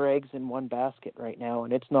got all their eggs in one basket right now,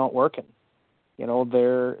 and it's not working.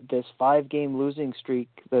 They're this 5-game losing streak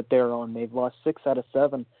that they're on. They've lost 6 out of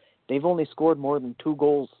 7. They've only scored more than 2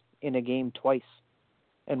 goals in a game twice,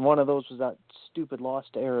 and one of those was that stupid loss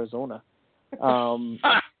to Arizona. We started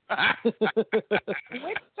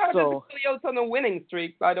the Coyotes on a winning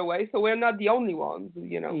streak, by the way, so we're not the only ones,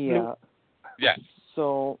 Yeah. Yeah.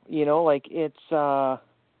 So, it's the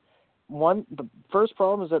first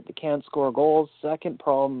problem is that they can't score goals. Second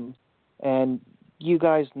problem, and you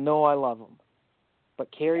guys know I love him,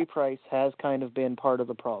 but Carey Price has kind of been part of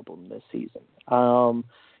the problem this season.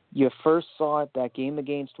 You first saw it that game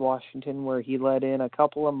against Washington where he let in a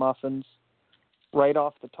couple of muffins right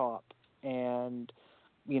off the top, and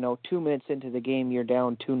 2 minutes into the game, you're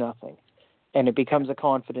down 2-0, and it becomes a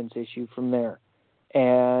confidence issue from there.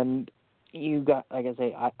 And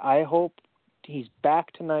I hope he's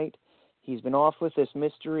back tonight. He's been off with this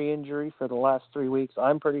mystery injury for the last 3 weeks.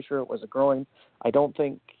 I'm pretty sure it was a groin. I don't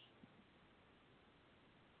think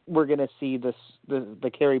we're going to see the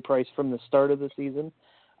Carey Price from the start of the season.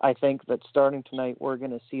 I think that starting tonight, we're going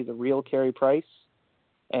to see the real Carey Price,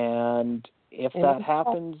 and if that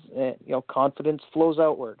happens, confidence flows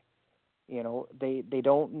outward. They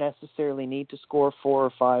don't necessarily need to score 4 or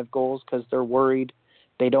 5 goals because they're worried.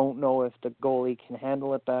 They don't know if the goalie can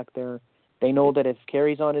handle it back there. They know that if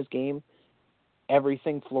Carey's on his game,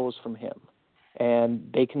 everything flows from him, and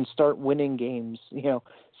they can start winning games.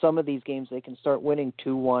 Some of these games they can start winning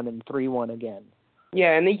 2-1 and 3-1 again.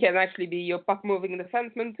 Yeah, and he can actually be your puck-moving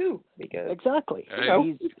defenseman too, because exactly.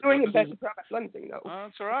 He's doing a better job at lunching, though.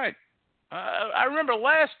 That's all right. I remember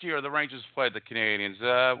last year the Rangers played the Canadiens.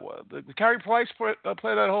 The Carey Price play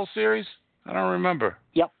that whole series? I don't remember.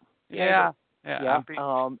 Yep. Yeah.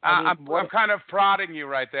 I'm kind of prodding you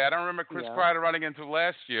right there. I don't remember Chris Kreider running into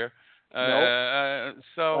last year. Nope.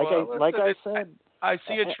 I said, I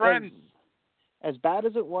see a trend. As bad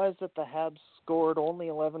as it was that the Habs scored only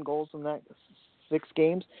 11 goals in that 6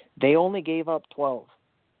 games, they only gave up 12.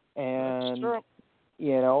 And That's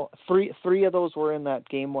true. Three of those were in that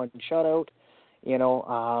game 1 shutout.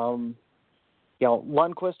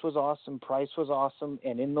 Lundqvist was awesome, Price was awesome,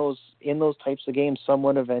 and in those types of games,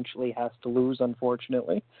 someone eventually has to lose,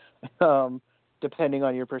 unfortunately. Depending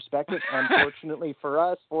on your perspective, unfortunately for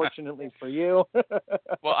us, fortunately for you.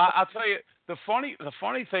 Well, I'll tell you, the funny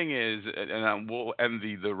thing is, and we'll end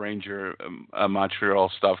the Ranger Montreal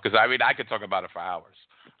stuff, because I could talk about it for hours.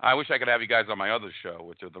 I wish I could have you guys on my other show,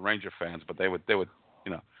 which are the Ranger fans, but they would, they're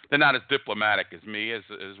not as diplomatic as me, as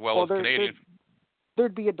well as Canadian.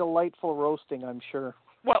 There'd be a delightful roasting, I'm sure.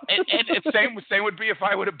 Well, and same would be if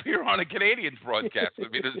I would appear on a Canadiens broadcast. It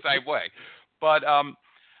would be the same way. But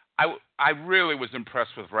I really was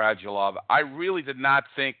impressed with Radulov. I really did not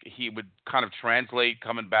think he would kind of translate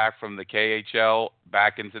coming back from the KHL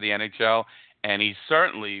back into the NHL, and he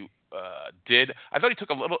certainly did. I thought he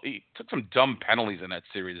took some dumb penalties in that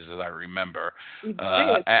series, as I remember. He did,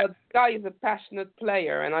 but the guy is a passionate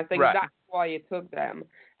player, and I think that's why he took them.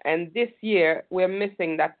 And this year, we're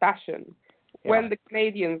missing that passion. Yeah. When the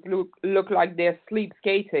Canadiens look like they're sleep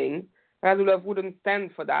skating, Radulov wouldn't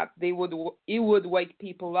stand for that. He would wake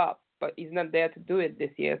people up, but he's not there to do it this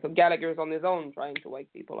year. So Gallagher's on his own trying to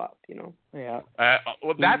wake people up, Yeah.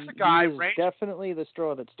 Well, that's the guy. He was definitely the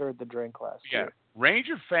straw that stirred the drink last year.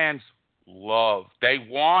 Ranger fans they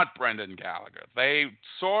want Brendan Gallagher. They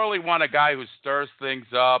sorely want a guy who stirs things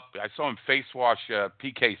up. I saw him face wash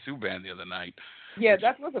PK Subban the other night. Yeah,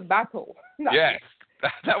 that was a battle. Yes,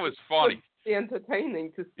 that was funny. It was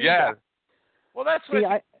entertaining to see. Yeah. That. Well, that's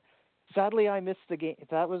what. Sadly, I missed the game.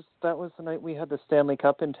 That was the night we had the Stanley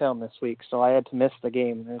Cup in town this week, so I had to miss the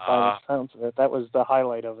game. And by the sounds of it, that was the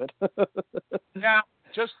highlight of it. Now,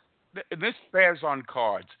 just this bears on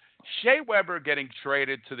cards. Shea Weber getting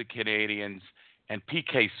traded to the Canadiens and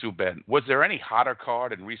PK Subban. Was there any hotter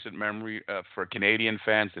card in recent memory for Canadian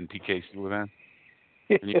fans than PK Subban?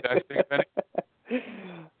 Can you guys think of any?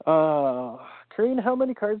 Karine, how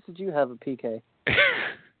many cards did you have of PK?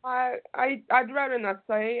 I'd rather not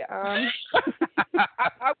say. I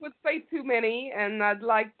would say too many, and I'd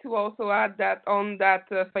like to also add that on that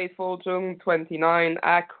fateful June 29,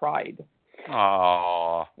 I cried.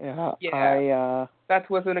 Oh. Yeah. That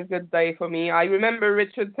wasn't a good day for me. I remember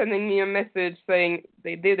Richard sending me a message saying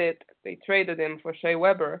they did it. They traded him for Shea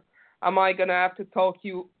Weber. Am I gonna have to talk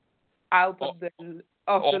you out of the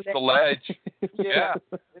ledge? Yeah.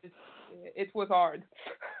 It was hard.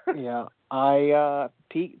 Yeah,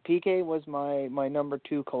 PK was my number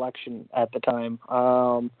 2 collection at the time.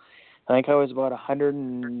 I think I was about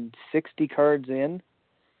 160 cards in,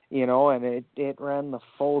 and it ran the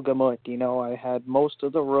full gamut. I had most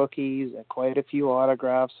of the rookies, and quite a few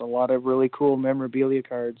autographs, a lot of really cool memorabilia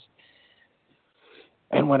cards.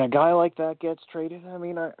 And when a guy like that gets traded, I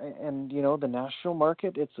mean, the national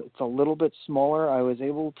market, it's a little bit smaller. I was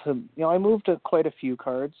able to, I moved quite a few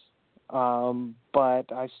cards.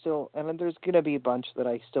 But I still, and there's going to be a bunch that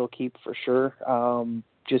I still keep for sure,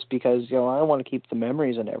 just because, I want to keep the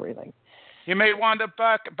memories and everything. You may wind up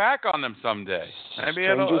back on them someday. Maybe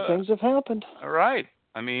Stranger things have happened. All right.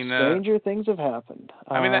 I mean, stranger things have happened.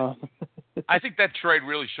 I think that trade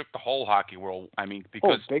really shook the whole hockey world. I mean,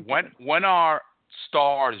 because time. when our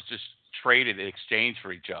stars just traded in exchange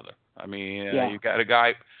for each other. I mean, you got a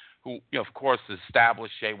guy who, of course,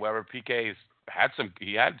 established Shea Weber. PK had some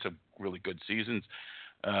really good seasons,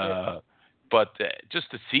 but just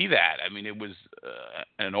to see that, I mean, it was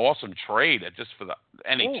an awesome trade just for the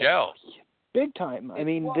NHL. Big time. I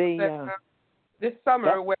mean, this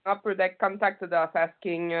summer when Upper Deck contacted us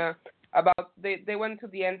asking about they went to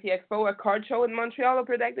the NT Expo, a card show in Montreal,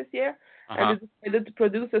 Upper Deck this year, and they decided to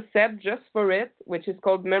produce a set just for it, which is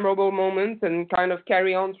called Memorable Moments and kind of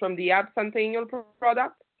carry-ons from the Abcentennial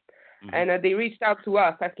product. Mm-hmm. And they reached out to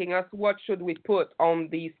us asking us what should we put on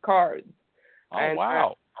these cards.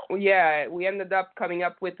 Wow. We ended up coming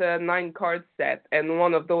up with a 9-card set, and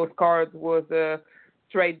one of those cards was a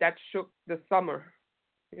trade that shook the summer.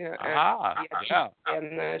 Yeah.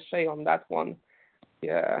 And Shea on that one.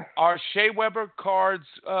 Yeah. Are Shea Weber cards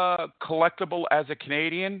collectible as a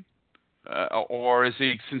Canadian? Or is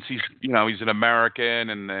he, since he's he's an American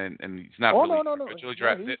and he's not individually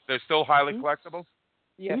drafted, they're still highly collectible?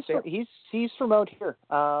 Yes, he's from out here.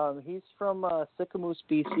 He's from Sicamous,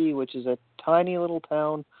 BC, which is a tiny little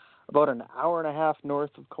town about an hour and a half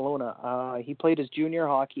north of Kelowna. He played his junior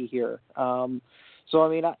hockey here. So I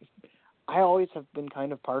mean, I always have been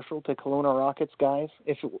kind of partial to Kelowna Rockets guys.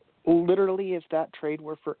 If that trade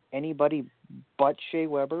were for anybody but Shea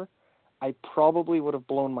Weber, I probably would have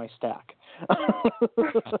blown my stack.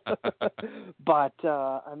 But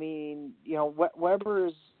I mean,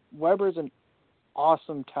 Weber's an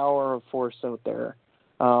awesome tower of force out there.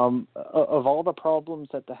 Of all the problems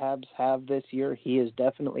that the Habs have this year, he is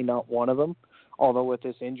definitely not one of them. Although with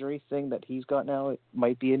this injury thing that he's got now, it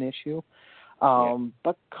might be an issue.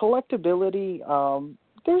 But collectability,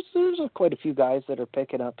 there's quite a few guys that are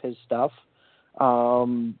picking up his stuff.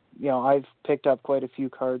 I've picked up quite a few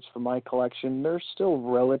cards for my collection. They're still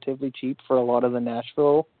relatively cheap for a lot of the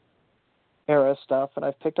Nashville era stuff, and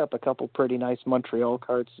I've picked up a couple pretty nice Montreal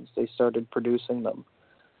cards since they started producing them.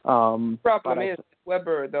 Problem is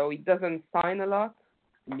Weber, though, he doesn't sign a lot.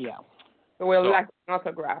 Yeah. So we're lacking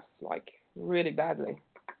autographs, really badly.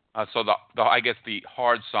 So I guess the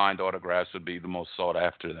hard signed autographs would be the most sought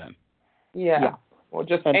after then. Yeah. Or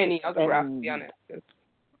just any autograph, to be honest. There's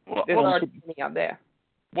hardly any out there.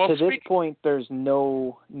 Well, to this point, there's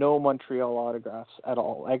no Montreal autographs at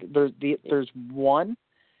all. There's one.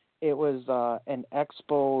 It was an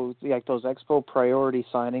Expo, those Expo priority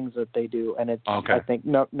signings that they do, and it's I think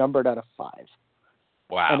numbered out of 5.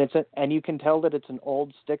 Wow! And you can tell that it's an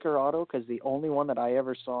old sticker auto because the only one that I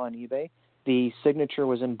ever saw on eBay, the signature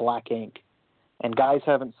was in black ink, and guys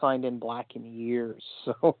haven't signed in black in years.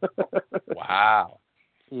 So. Wow.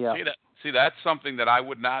 Yeah. See, that's something that I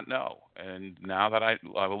would not know, and now that I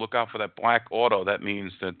will look out for that black auto, that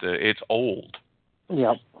means that it's old.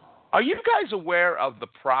 Yep. Are you guys aware of the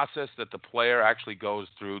process that the player actually goes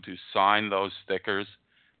through to sign those stickers?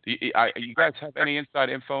 Do you guys have any inside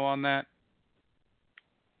info on that?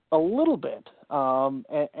 A little bit,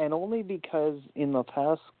 and only because in the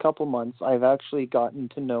past couple months I've actually gotten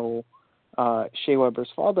to know Shea Weber's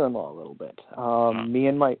father-in-law a little bit. Me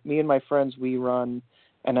and my friends, we run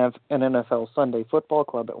an NFL Sunday football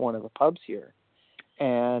club at one of the pubs here,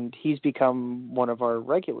 and he's become one of our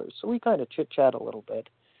regulars. So we kind of chit-chat a little bit.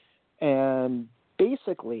 And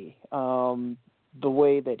basically, the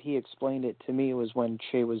way that he explained it to me was when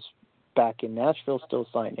Shea was back in Nashville still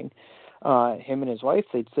signing. Him and his wife,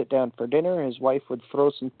 they'd sit down for dinner. His wife would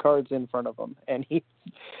throw some cards in front of him, and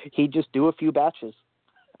he'd just do a few batches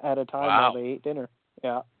at a time while they ate dinner.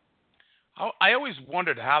 Yeah. I always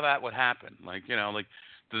wondered how that would happen. Like,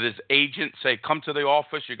 did his agent say, "Come to the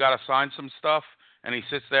office, you got to sign some stuff," and he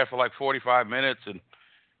sits there for like 45 minutes and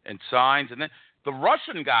signs, and then the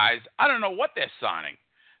Russian guys, I don't know what they're signing.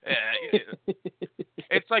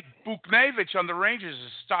 It's like Buchnevich on the Rangers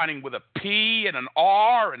is signing with a P and an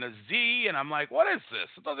R and a Z, and I'm like, what is this?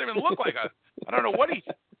 It doesn't even look like I don't know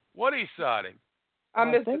what he's signing. I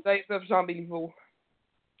miss the days of Jean Béliveau.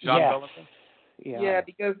 Jean Béliveau? Yeah,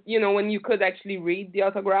 because, when you could actually read the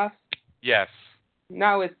autographs. Yes.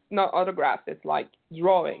 Now it's not autographs, it's like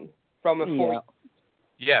drawing from a phone.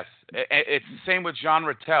 Yes. It's the same with Jean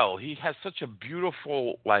Rattel. He has such a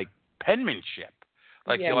beautiful, penmanship.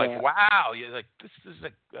 You're like, wow. You're like, this is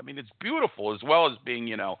it's beautiful as well as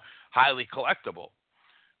being, highly collectible.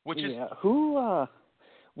 Which is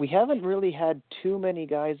we haven't really had too many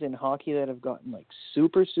guys in hockey that have gotten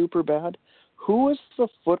super, super bad. Who was the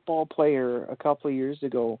football player a couple of years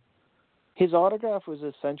ago? His autograph was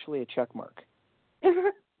essentially a check mark.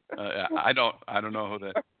 I don't know who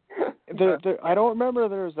that. I don't remember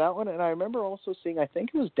there was that one, and I remember also seeing, I think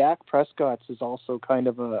it was Dak Prescott's is also kind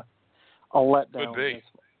of a letdown.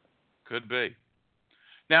 Could be.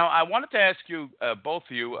 Now, I wanted to ask you, both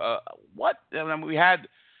of you, we had.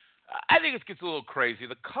 I think it gets a little crazy.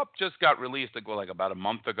 The Cup just got released about a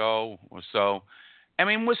month ago or so.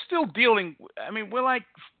 We're still dealing. We're like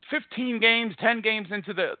 15 games, 10 games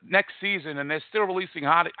into the next season, and they're still releasing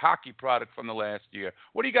hockey product from the last year.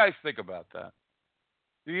 What do you guys think about that?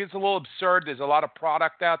 Do you think it's a little absurd? There's a lot of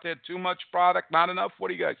product out there. Too much product, not enough. What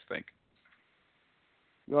do you guys think?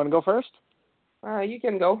 You want to go first? You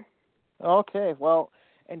can go. Okay. Well,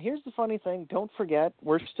 and here's the funny thing. Don't forget,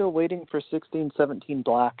 we're still waiting for 16-17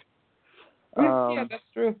 Black. Yeah, that's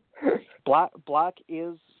true. Black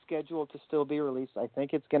is scheduled to still be released. I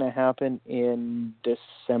think it's going to happen in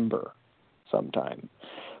December sometime.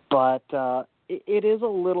 But it is a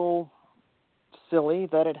little silly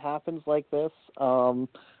that it happens like this. I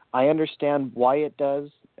understand why it does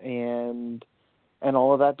and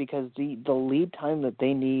all of that, because the lead time that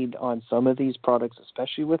they need on some of these products,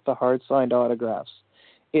 especially with the hard-signed autographs,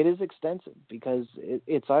 it is extensive, because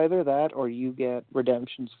it's either that or you get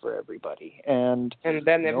redemptions for everybody. And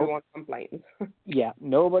then everyone complains. Yeah,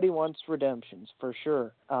 nobody wants redemptions, for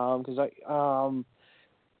sure. Because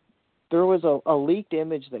there was a leaked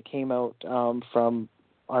image that came out from,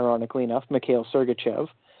 ironically enough, Mikhail Sergachev,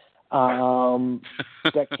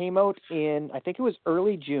 that came out in, I think it was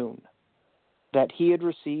early June, that he had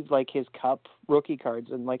received his Cup rookie cards,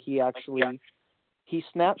 and he actually he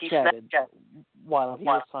Snapchatted while he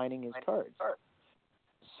was signing his cards.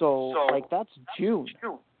 So that's June.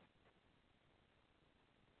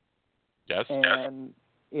 Yes. And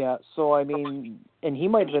yeah, so and he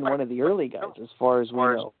might have been one of the early guys as far as we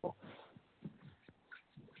know.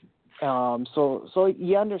 So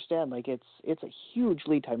you understand, it's a huge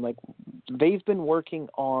lead time. They've been working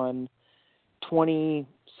on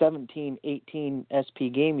 2017-18 SP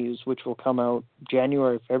Game Use, which will come out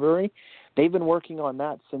January, February. They've been working on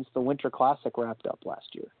that since the Winter Classic wrapped up last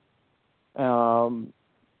year. Karine,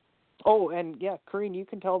 you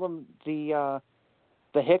can tell them the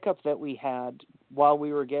hiccup that we had while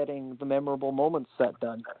we were getting the memorable moments set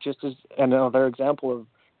done, just as another example of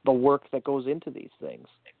the work that goes into these things.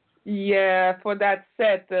 Yeah, for that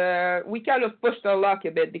set, we kind of pushed our luck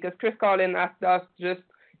a bit, because Chris Carlin asked us just,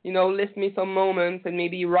 list me some moments and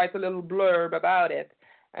maybe write a little blurb about it.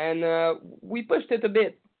 And we pushed it a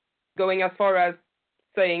bit, going as far as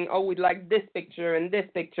saying, we'd like this picture and this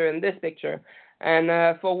picture and this picture.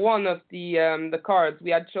 And for one of the cards,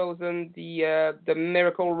 we had chosen the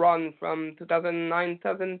Miracle Run from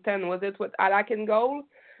 2009-2010, was it, with Alak in goal?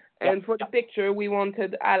 And for the picture, we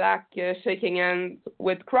wanted Alak shaking hands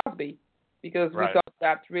with Crosby, because we thought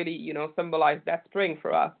that really, symbolized that spring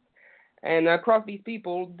for us. And Crosby's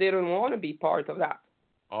people didn't want to be part of that.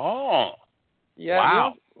 Oh. Yeah.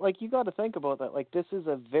 Wow. You got to think about that. This is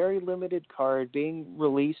a very limited card being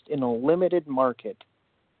released in a limited market.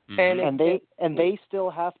 Mm-hmm. And they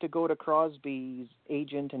still have to go to Crosby's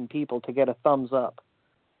agent and people to get a thumbs up.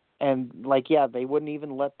 And they wouldn't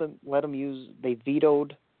even let them use. They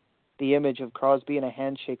vetoed the image of Crosby in a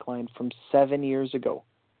handshake line from 7 years ago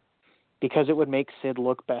because it would make Sid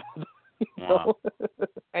look bad. Wow.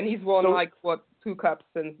 And he's won, 2 cups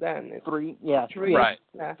since then? It's 3, yeah. 3. Right.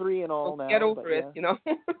 Yeah. 3 in all So now. get over it, yeah.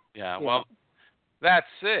 Yeah, well, that's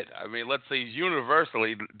it. I mean, let's say he's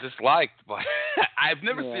universally disliked. But I've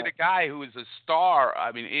never seen a guy who is a star.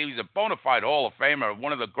 I mean, he's a bona fide Hall of Famer,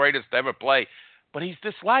 one of the greatest to ever play, but he's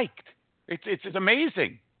disliked. It's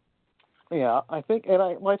amazing. Yeah, I think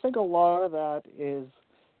a lot of that is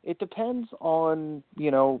it depends on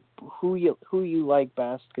who you like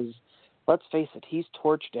best, because let's face it, he's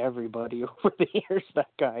torched everybody over the years. That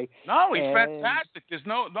guy. No, he's fantastic. There's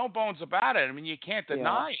no bones about it. I mean, you can't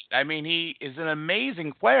deny it. I mean, he is an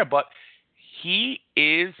amazing player, but he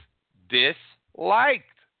is disliked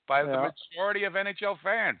by the majority of NHL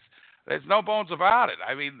fans. There's no bones about it.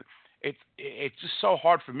 I mean, it's just so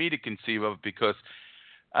hard for me to conceive of because.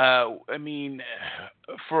 I mean,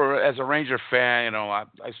 as a Ranger fan, I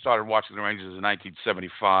started watching the Rangers in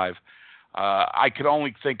 1975. I could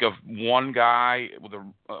only think of one guy with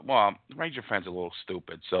Ranger fans are a little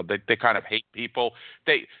stupid, so they kind of hate people.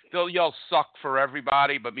 They'll yell "suck" for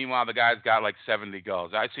everybody, but meanwhile the guy's got like 70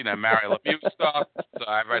 goals. I've seen that Mario Lemieux stuff. So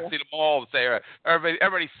I've seen them all say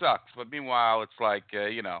everybody sucks, but meanwhile it's like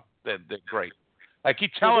they're great. I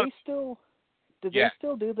keep telling. Did they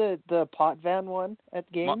still do the Potvin one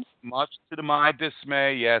at games? Much to my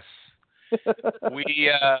dismay, yes.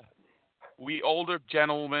 We older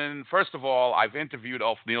gentlemen. First of all, I've interviewed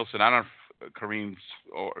Ulf Nielsen. I don't know if Karine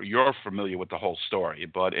or you're familiar with the whole story,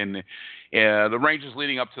 but in the Rangers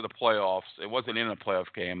leading up to the playoffs, it wasn't in a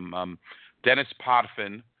playoff game. Dennis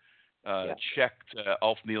Potvin checked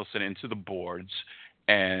Ulf Nielsen into the boards,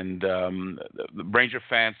 and the Ranger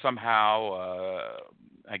fans somehow.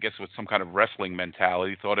 I guess with some kind of wrestling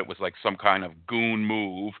mentality, thought it was like some kind of goon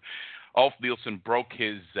move. Ulf Nielsen broke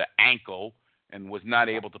his ankle and was not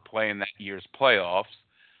able to play in that year's playoffs.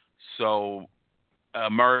 So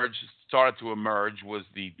started to emerge was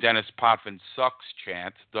the Dennis Potvin sucks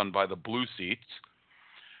chant done by the Blue Seats,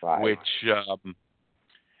 which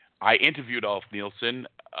I interviewed Ulf Nielsen.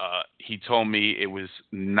 He told me it was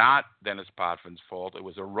not Dennis Potvin's fault. It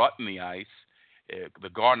was a rut in the ice. The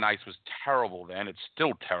garden ice was terrible then. It's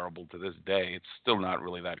still terrible to this day. It's still not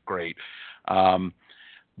really that great.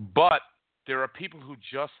 But there are people who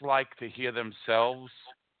just like to hear themselves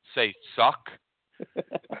say suck.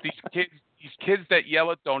 These kids that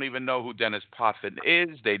yell it don't even know who Dennis Potvin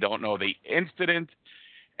is. They don't know the incident.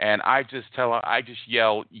 And I just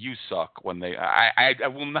yell, "You suck," when I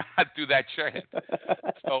will not do that chant.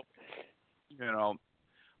 So,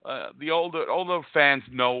 the older fans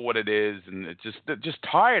know what it is, and they're just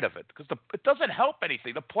tired of it because it doesn't help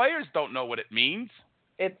anything. The players don't know what it means.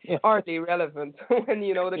 It's hardly relevant when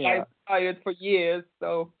the guy's tired for years.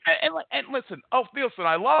 So and listen, Ulf Nielsen,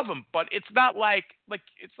 I love him, but it's not like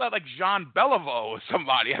Jean Beliveau or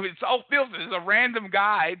somebody. I mean, Ulf Nielsen is a random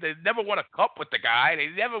guy that never won a cup with the guy.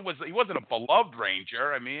 He wasn't a beloved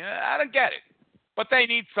Ranger. I mean, I don't get it, but they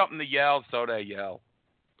need something to yell, so they yell.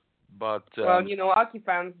 But hockey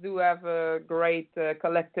fans do have a great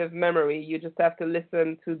collective memory. You just have to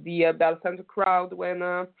listen to the Bell Center crowd when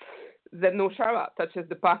Zdeno Chara touches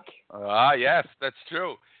the puck. Yes, that's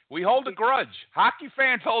true. We hold a grudge. Hockey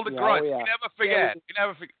fans hold a grudge. Yeah. We never forget.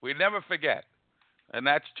 We never forget, and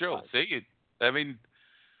that's true. See, I mean,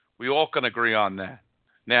 we all can agree on that.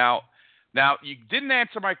 Now, you didn't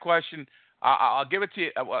answer my question. I'll give it to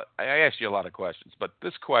you. I asked you a lot of questions, but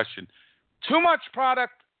this question: too much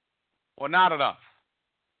product or not enough?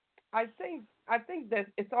 I think that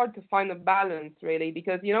it's hard to find a balance, really,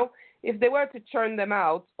 because if they were to churn them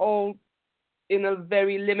out all in a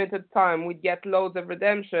very limited time, we'd get loads of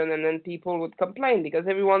redemption, and then people would complain because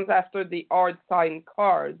everyone's after the hard signed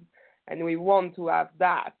cards, and we want to have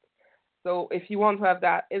that. So if you want to have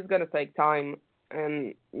that, it's gonna take time,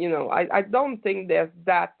 and I don't think there's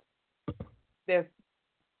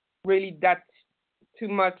really that too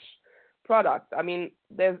much product. I mean,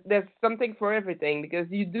 there's something for everything because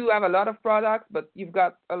you do have a lot of products, but you've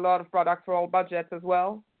got a lot of products for all budgets as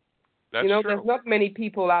well. That's true. There's not many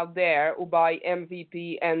people out there who buy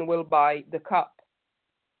MVP and will buy the cup.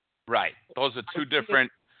 Right. Those are two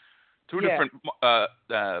different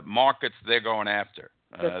markets they're going after.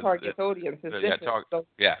 The target audience is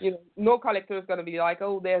different. No collector is going to be like,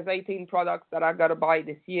 oh, there's 18 products that I got to buy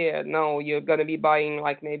this year. No, you're going to be buying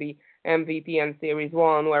like maybe MVP and Series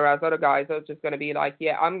 1, whereas other guys are just going to be like,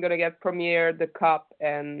 yeah, I'm going to get Premier, the Cup,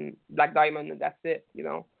 and Black Diamond, and that's it,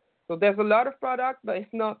 So there's a lot of product, but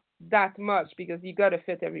it's not that much because you got to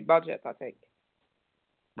fit every budget, I think.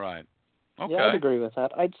 Right. Okay. Yeah, I'd agree with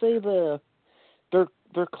that. I'd say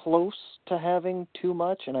they're close to having too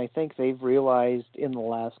much, and I think they've realized in the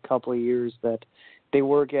last couple of years that they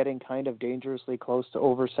were getting kind of dangerously close to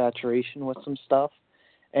oversaturation with some stuff,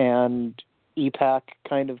 and EPAC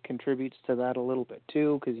kind of contributes to that a little bit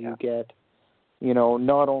too, because you get,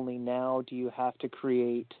 not only now do you have to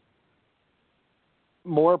create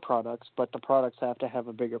more products, but the products have to have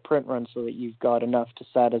a bigger print run so that you've got enough to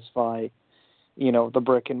satisfy, the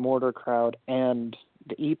brick and mortar crowd and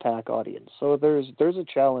the EPAC audience. So there's a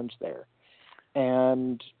challenge there.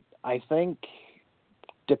 And I think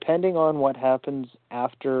depending on what happens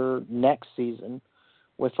after next season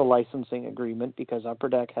with the licensing agreement, because Upper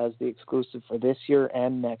Deck has the exclusive for this year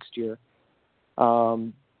and next year,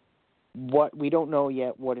 what we don't know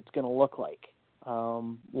yet what it's going to look like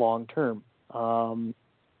long term.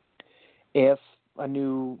 If a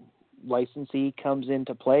new licensee comes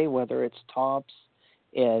into play, whether it's Topps,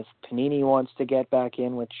 if Panini wants to get back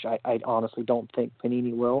in, which I honestly don't think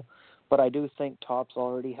Panini will, but I do think Topps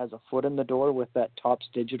already has a foot in the door with that Topps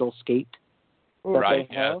digital skate that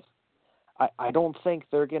they have. I don't think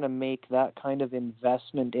they're going to make that kind of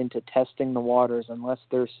investment into testing the waters unless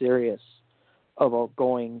they're serious about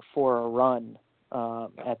going for a run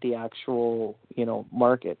at the actual,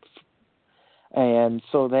 market. And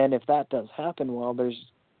so then if that does happen, well,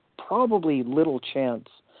 there's probably little chance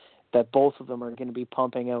that both of them are going to be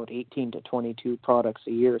pumping out 18 to 22 products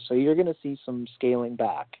a year. So you're going to see some scaling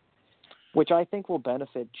back, which I think will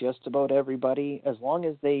benefit just about everybody as long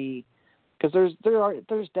as they, because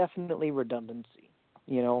there's definitely redundancy,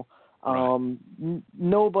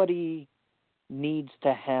 nobody needs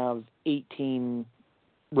to have 18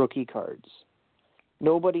 rookie cards.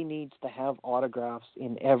 Nobody needs to have autographs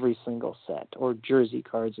in every single set or jersey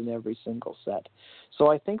cards in every single set.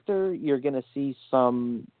 So I think you're going to see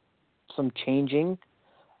some changing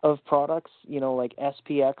of products, like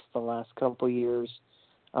SPX the last couple of years.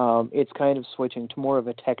 It's kind of switching to more of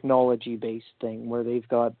a technology-based thing where they've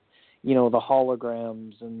got, the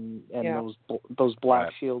holograms and those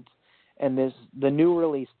black shields. And the new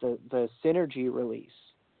release, the Synergy release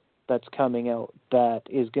that's coming out, that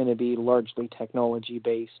is going to be largely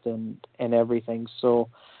technology-based and everything. So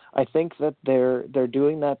I think that they're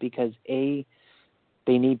doing that because, A,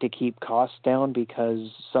 they need to keep costs down because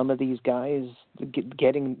some of these guys,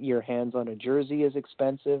 getting your hands on a jersey is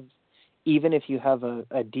expensive. Even if you have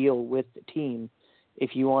a deal with the team,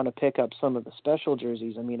 if you want to pick up some of the special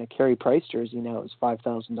jerseys, a Carey Price jersey now is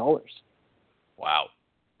 $5,000. Wow.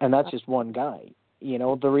 And that's just one guy.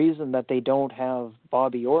 The reason that they don't have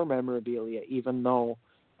Bobby Orr memorabilia, even though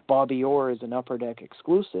Bobby Orr is an Upper Deck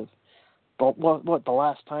exclusive, but what the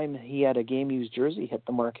last time he had a game-used jersey hit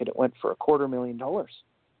the market, it went for $250,000.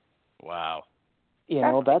 Wow.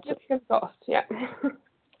 That's a cost, yeah.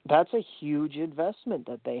 That's a huge investment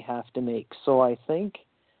that they have to make. So I think,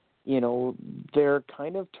 they're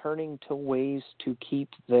kind of turning to ways to keep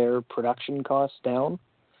their production costs down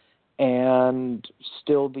and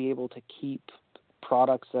still be able to keep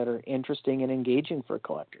products that are interesting and engaging for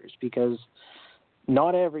collectors, because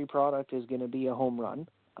not every product is going to be a home run,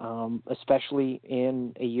 especially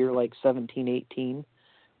in a year like 17-18,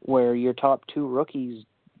 where your top two rookies,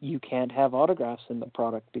 you can't have autographs in the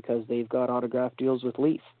product because they've got autograph deals with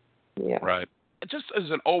Leaf. Yeah. Right. Just as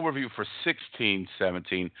an overview for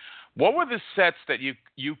 16-17, what were the sets that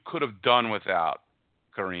you could have done without,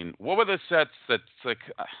 Karine? What were the sets that's like,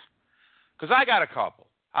 because I got a couple.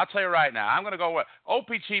 I'll tell you right now. I'm going to go with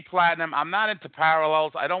OPC Platinum. I'm not into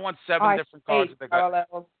parallels. I don't want seven different cards. I hate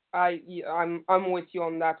parallels. I'm with you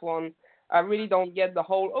on that one. I really don't get the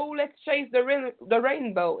whole, let's chase the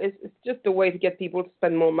rainbow. It's just a way to get people to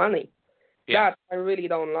spend more money. Yeah. That I really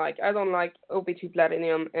don't like. I don't like OPC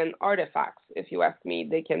Platinum and Artifacts. If you ask me,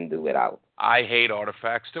 they can do without. I hate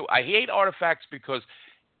Artifacts, too. I hate Artifacts because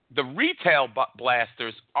the retail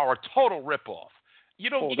blasters are a total ripoff.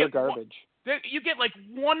 They're garbage. You get like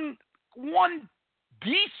one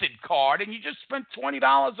decent card, and you just spent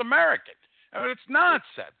 $20 American. It's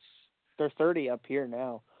nonsense. They're $30 up here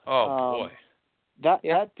now. Oh boy. That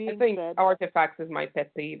being I think said, Artifacts is my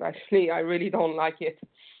pet peeve. Actually, I really don't like it.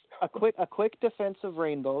 A quick defense of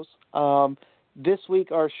rainbows. This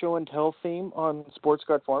week, our show and tell theme on Sports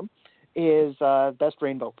Card Forum is best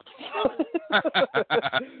rainbow.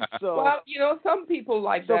 So, well, some people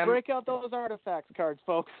like them. So break out those Artifacts cards,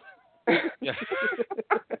 folks.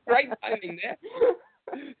 Right timing there.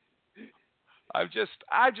 I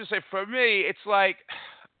just say for me, it's like,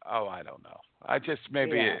 I don't know. I just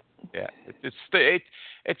maybe it's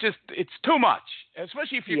too much,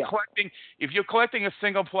 especially if you're collecting a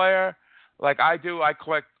single player like I do. I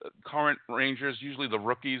collect current Rangers, usually the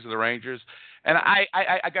rookies of the Rangers, and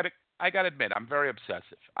I I got to admit, I'm very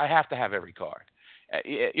obsessive. I have to have every card.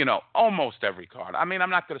 Almost every card. I mean, I'm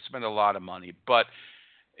not going to spend a lot of money, but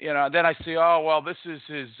then I see, oh, well, this is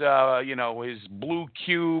his, his blue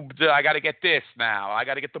cubed. I got to get this now. I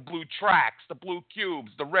got to get the blue tracks, the blue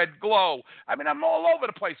cubes, the red glow. I mean, I'm all over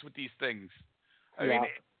the place with these things. I mean,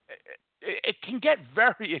 it can get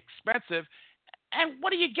very expensive. And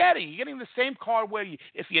what are you getting? You're getting the same card where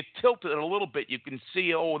if you tilt it a little bit, you can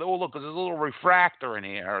see, look, there's a little refractor in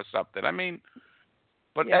here or something. I mean,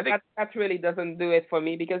 but yeah, I think that really doesn't do it for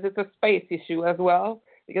me because it's a space issue as well.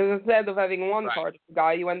 Because instead of having one right. card of the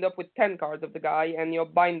guy, you end up with 10 cards of the guy, and your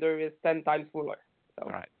binder is 10 times fuller. So,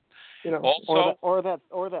 right. Also, or that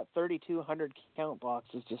 3,200 count box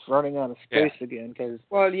is just running out of space again. Because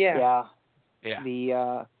yeah.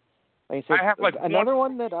 The like I said, I have another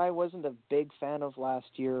one that I wasn't a big fan of last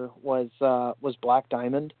year was Black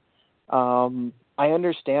Diamond. I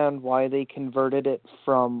understand why they converted it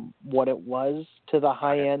from what it was to the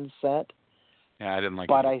high-end set. Yeah, I didn't like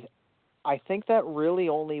but it. But I think that really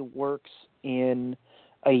only works in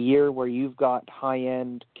a year where you've got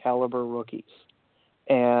high-end caliber rookies.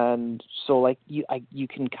 And so, you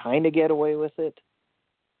can kind of get away with it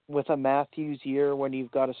with a Matthews year when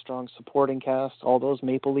you've got a strong supporting cast, all those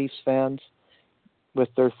Maple Leafs fans with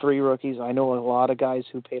their 3 rookies. I know a lot of guys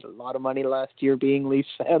who paid a lot of money last year being Leafs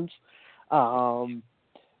fans.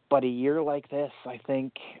 But a year like this, I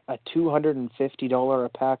think a $250 a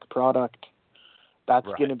pack product, that's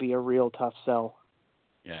going to be a real tough sell.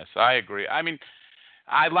 Yes, I agree. I mean,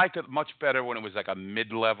 I liked it much better when it was like a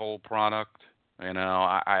mid-level product.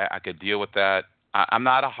 I could deal with that. I'm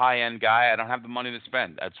not a high-end guy. I don't have the money to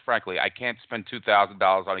spend. That's frankly, I can't spend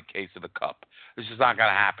 $2,000 on a case of the cup. This is not going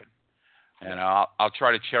to happen. I'll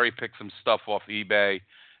try to cherry pick some stuff off eBay,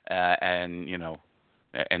 and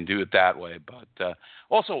do it that way. But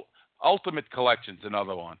also, Ultimate Collection's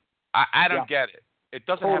another one. I don't get it. It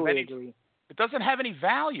doesn't have any. Agree. It doesn't have any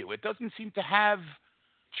value. It doesn't seem to have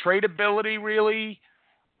tradability, really.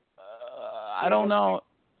 I don't know.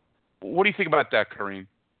 What do you think about that, Karine?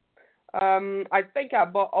 I think I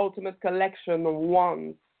bought Ultimate Collection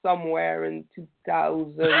once somewhere in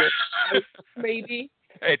 2000, maybe.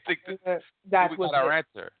 I think that we was got our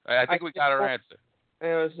answer. I think we got our answer.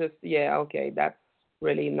 It was just, okay, that's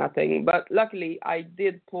really nothing. But luckily, I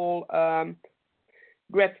did pull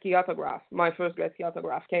Gretzky autograph. My first Gretzky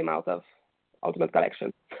autograph came out of Ultimate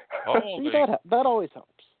Collection. Oh, that always helps.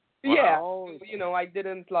 Wow. Yeah, I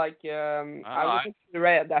didn't I wasn't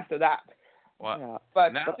red after that. Well,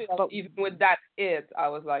 but even with that, I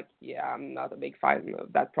was like, I'm not a big fan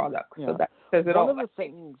of that product. Yeah. So that says it all. One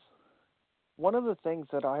of the things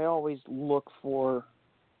that I always look for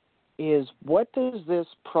is what does this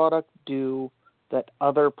product do that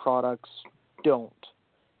other products don't?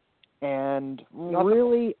 And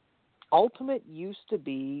really, Ultimate used to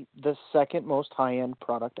be the second most high-end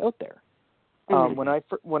product out there. Mm-hmm.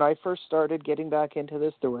 When I first started getting back into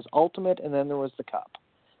this, there was Ultimate, and then there was the Cup.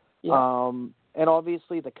 Yeah. And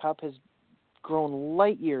obviously, the Cup has grown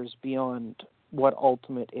light years beyond what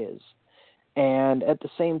Ultimate is. And at the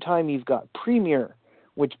same time, you've got Premier,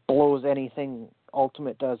 which blows anything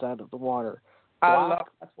Ultimate does out of the water. I love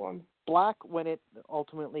that one. Black, when it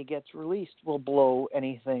ultimately gets released, will blow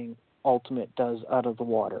anything Ultimate does out of the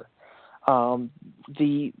water.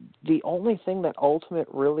 The only thing that Ultimate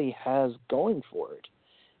really has going for it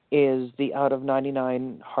is the out of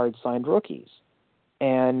 99 hard signed rookies.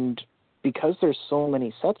 And because there's so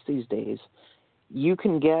many sets these days, you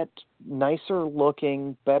can get nicer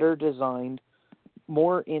looking, better designed,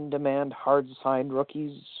 more in demand hard signed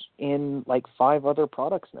rookies in like 5 other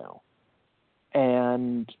products now.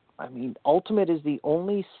 And I mean, Ultimate is the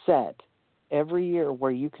only set every year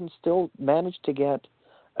where you can still manage to get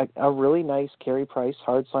a really nice carry price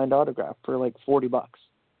hard signed autograph for like $40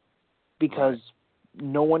 because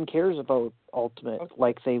no one cares about Ultimate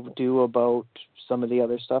like they do about some of the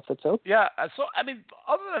other stuff that's out there. Yeah, so I mean,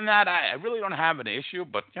 other than that, I really don't have an issue.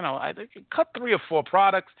 But I think you cut 3 or 4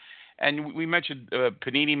 products, and we mentioned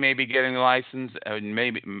Panini maybe getting a license, and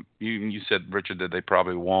maybe you said, Richard, that they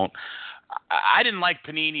probably won't. I didn't like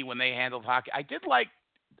Panini when they handled hockey.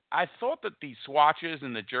 I thought that the swatches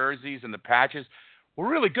and the jerseys and the patches were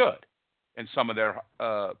really good in some of their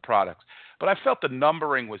products. But I felt the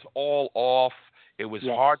numbering was all off. It was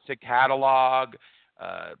hard to catalog.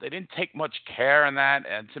 They didn't take much care in that.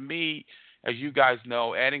 And to me, as you guys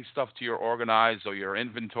know, adding stuff to your organized or your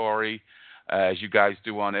inventory, as you guys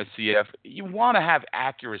do on SCF, you want to have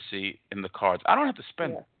accuracy in the cards. I don't have to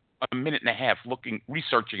spend a minute and a half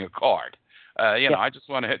researching a card. I just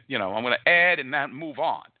want to I'm going to add and then move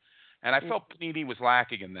on. And I felt Panini was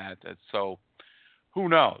lacking in that. So who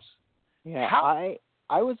knows? Yeah,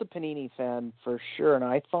 I was a Panini fan for sure, and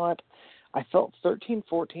I felt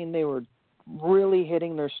 13-14 they were really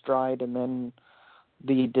hitting their stride, and then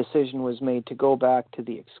the decision was made to go back to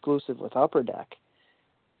the exclusive with Upper Deck.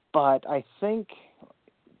 But I think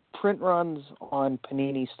print runs on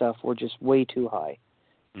Panini stuff were just way too high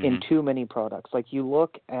in too many products. Like you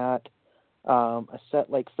look at a set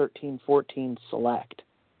like 13-14 Select,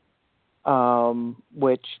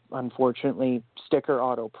 which unfortunately sticker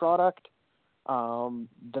auto product.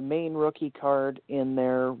 The main rookie card in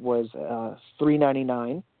there was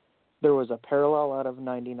 $3.99. There was a parallel out of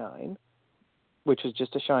 $99, which is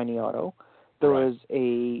just a shiny auto. There was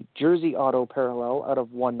a jersey auto parallel out of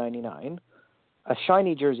 $1.99, a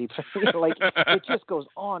shiny jersey. Like it just goes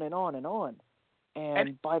on and on and on.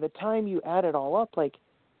 And by the time you add it all up, like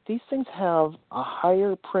these things have a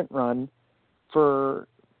higher print run for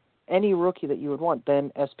any rookie that you would want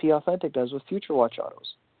than SP Authentic does with Future Watch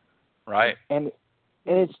autos. Right. And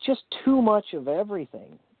it's just too much of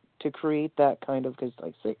everything to create that kind of, because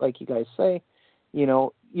like you guys say, you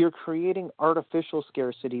know, you're creating artificial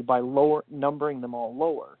scarcity by numbering them all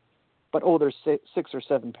lower. But, there's 6 or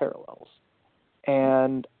 7 parallels.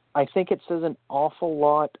 And I think it says an awful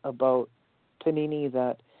lot about Panini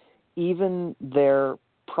that even their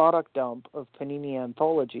product dump of Panini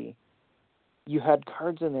Anthology, you had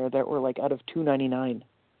cards in there that were like out of $2.99.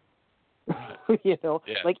 You know,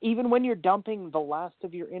 like even when you're dumping the last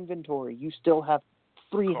of your inventory, you still have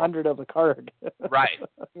 300 of a card. Right.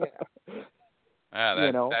 Yeah.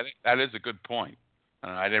 You know, that is a good point.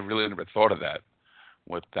 I never thought of that.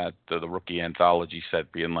 With that, the rookie anthology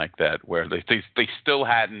set being like that, where they still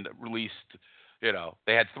hadn't released. You know,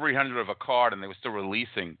 they had 300 of a card, and they were still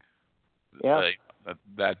releasing.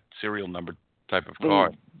 That serial number type of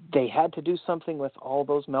card. They had to do something with all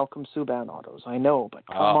those Malcolm Subban autos. I know, but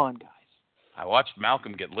come on, guys. I watched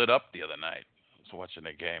Malcolm get lit up the other night. I was watching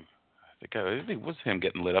a game. I think it was him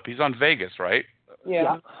getting lit up. He's on Vegas, right?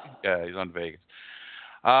 Yeah. Yeah, he's on Vegas.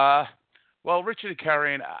 Well, Richard and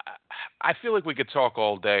Karine, I feel like we could talk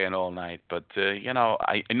all day and all night, but you know,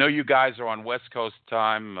 I know you guys are on West Coast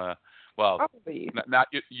time. Not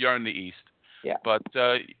you're in the East. Yeah. But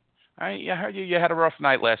I heard you had a rough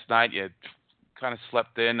night last night. You kind of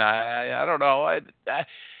slept in. I don't know.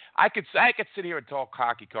 I could sit here and talk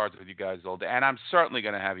hockey cards with you guys all day, and I'm certainly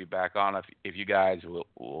going to have you back on if you guys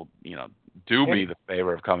will do me the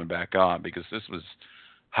favor of coming back on, because this was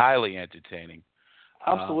highly entertaining.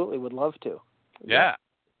 Absolutely, would love to. Yeah.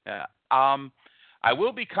 I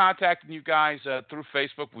will be contacting you guys through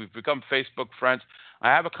Facebook. We've become Facebook friends. I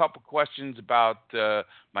have a couple questions about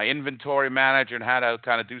my inventory manager and how to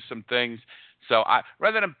kind of do some things. So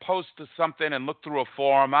rather than post something and look through a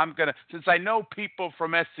forum, I'm gonna, since I know people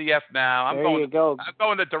from SCF now, I'm going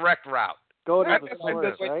the direct route. Go to the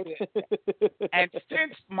source, right? And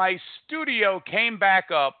since my studio came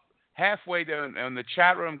back up halfway down, and the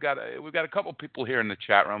chat room we've got a couple people here in the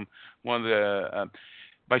chat room. One of the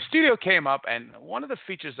my studio came up, and one of the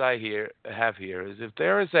features I have here is if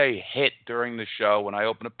there is a hit during the show when I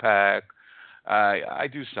open a pack, I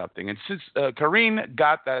do something. And since Karine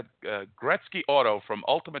got that Gretzky auto from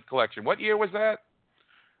Ultimate Collection, what year was that?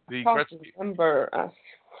 The Gretzky. Remember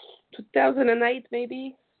 2008,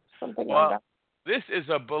 maybe something like that. This is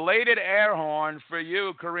a belated air horn for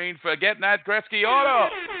you, Karine, for getting that Gretzky auto.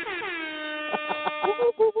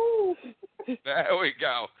 There we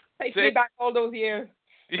go. Takes me back all those years.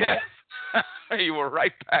 Yes. You were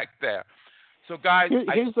right back there. So, guys.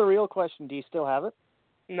 Here's the real question. Do you still have it?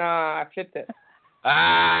 Nah, I flipped it.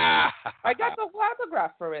 I got the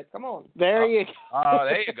autograph for it. Come on. There you go. Oh,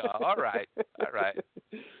 there you go. All right.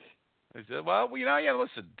 I said, well,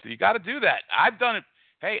 listen, you got to do that. I've done it.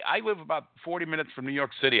 Hey, I live about 40 minutes from New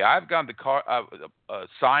York City. I've gone to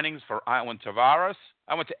signings for Iwan Tavares.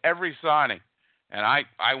 I went to every signing. And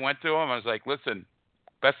I went to him. I was like, listen,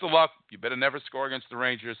 best of luck. You better never score against the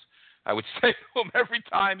Rangers. I would say to him every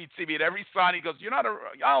time. He'd see me at every sign. He goes, you're not a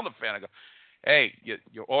Islander fan. I go, hey,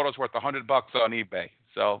 your auto's worth $100 on eBay.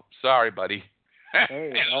 So, sorry, buddy.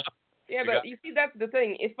 Yeah, but you see, that's the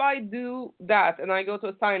thing. If I do that and I go to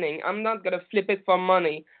a signing, I'm not going to flip it for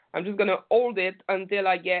money. I'm just going to hold it until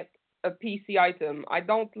I get a PC item. I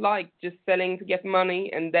don't like just selling to get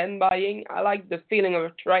money and then buying. I like the feeling of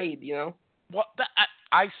a trade, you know? Well,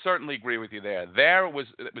 I certainly agree with you there. It was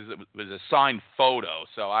a signed photo,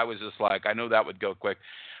 so I was just like, I knew that would go quick.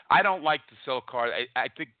 I don't like to sell cards. I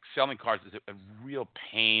think selling cards is a real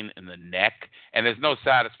pain in the neck, and there's no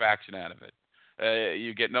satisfaction out of it.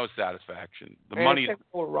 You get no satisfaction. The money can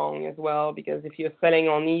go wrong as well, because if you're selling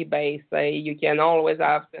on eBay, say, you can always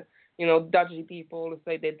have dodgy people to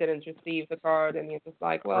say they didn't receive the card, and you're just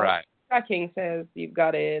like, well, right. tracking says you've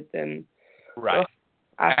got it, and right.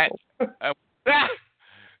 asshole.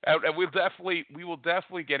 And we will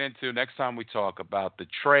definitely get into next time we talk about the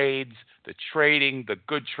trades, the trading, the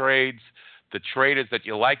good trades, the traders that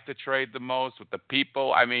you like to trade the most with the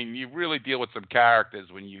people. I mean, you really deal with some characters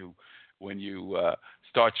when you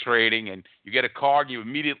start trading, and you get a card, you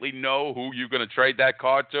immediately know who you're going to trade that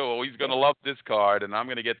card to. Oh, he's going to love this card, and I'm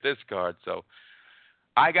going to get this card. So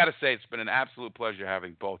I got to say, it's been an absolute pleasure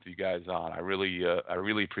having both of you guys on. I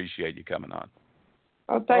really appreciate you coming on.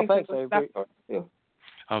 Oh, thanks. Well, thanks.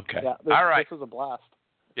 Okay. Yeah, all right. This was a blast.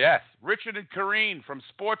 Yes. Richard and Karine from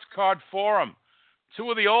Sports Card Forum. Two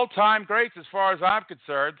of the all-time greats as far as I'm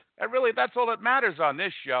concerned. And really, that's all that matters on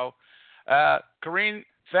this show. Karine,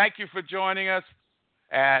 thank you for joining us.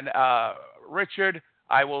 And Richard,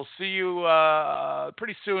 I will see you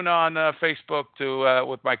pretty soon on Facebook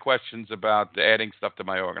with my questions about adding stuff to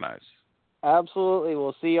my organize. Absolutely.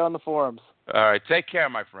 We'll see you on the forums. All right. Take care,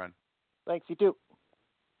 my friend. Thanks, you too.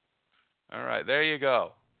 All right. There you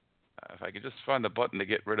go. If I could just find the button to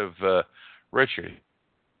get rid of Richard.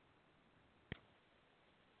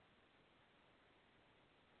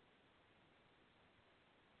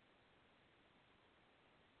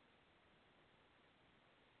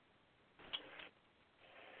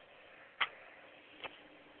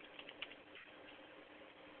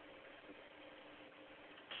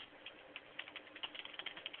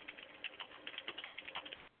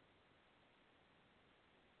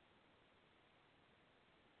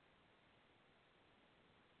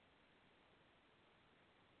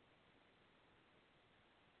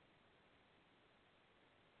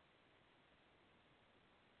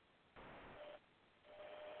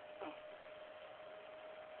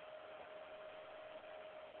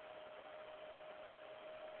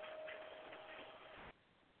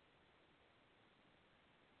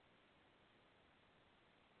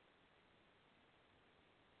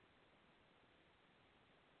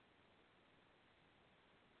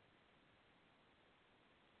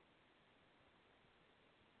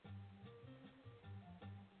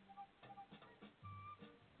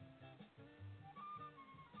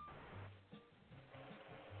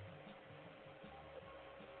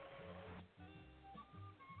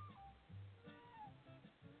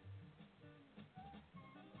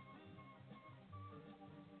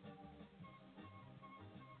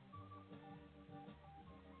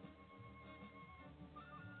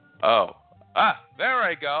 Oh. There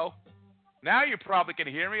I go. Now you probably can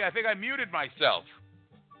hear me. I think I muted myself.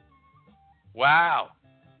 Wow.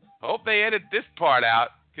 Hope they edit this part out.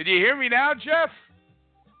 Can you hear me now, Jeff?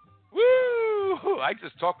 Woo! I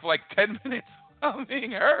just talked for like 10 minutes without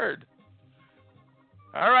being heard.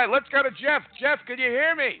 All right, let's go to Jeff. Jeff, can you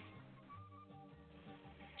hear me?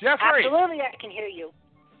 Jeffrey. Absolutely, I can hear you.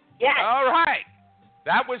 Yes. All right.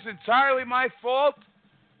 That was entirely my fault.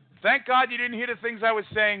 Thank God you didn't hear the things I was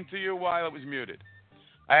saying to you while it was muted.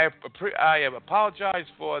 I apologize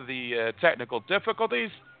for the technical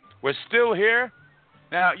difficulties. We're still here.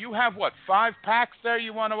 Now, you have, 5 packs there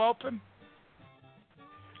you want to open?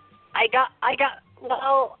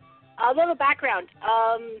 Well, a little background.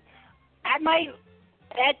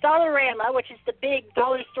 At Dollarama, which is the big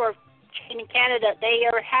dollar store chain in Canada, they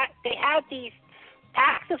have these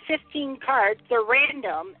packs of 15 cards. They're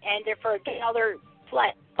random, and they're for $1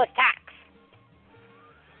 plus tax.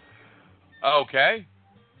 Okay.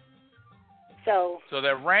 So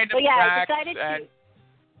they're random I packs. decided to.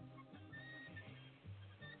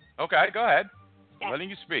 Okay, go ahead. Yeah. Letting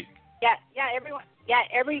you speak.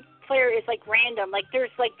 Every player is like random. Like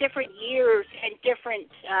there's like different years and different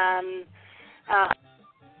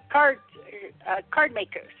card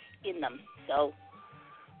makers in them. So.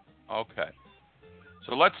 Okay.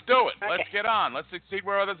 So let's do it. Okay. Let's get on. Let's succeed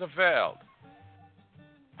where others have failed.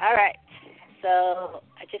 All right. So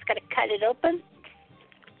I just got to cut it open.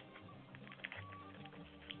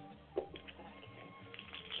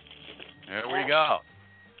 Here we go.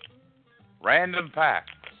 Random packs.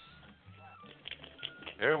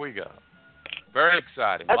 Here we go. Very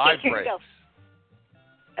exciting. Okay, Live here breaks. we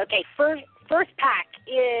go. Okay, first pack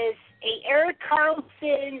is a Erik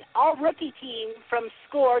Karlsson all-rookie team from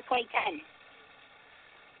Score 2010.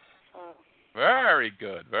 Very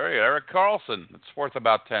good. Erik Karlsson. It's worth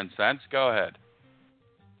about 10 cents. Go ahead.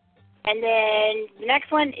 And then the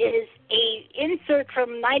next one is a insert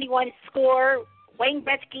from 91 Score, Wayne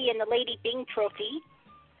Gretzky and the Lady Byng Trophy.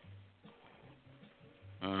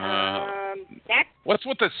 Next. What's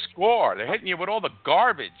with the Score? They're hitting you with all the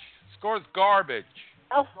garbage. Score's garbage.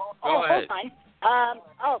 Hold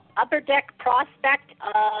on. Upper Deck prospect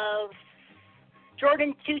of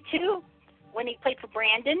Jordan Tutu when he played for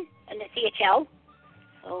Brandon in the CHL.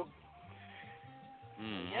 So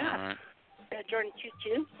Yeah. All right. Jordan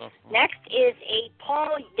 2-2. Oh, Next is a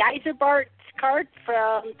Paul Yserbart card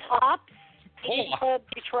from Topps Paul. Club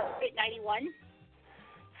Detroit 91.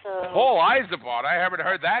 So, Paul Yserbart. I haven't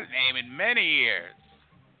heard that name in many years.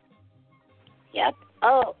 Yep.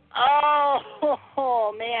 Oh,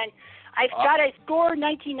 man. I've got a Score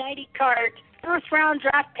 1990 card. First round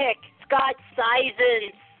draft pick, Scott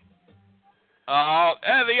Seisons. Oh,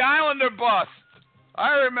 the Islander bust.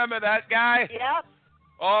 I remember that guy. Yep.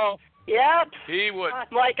 Oh. Yep. He was. I'm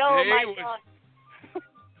like, my God.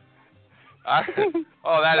 That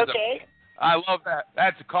is okay. I love that.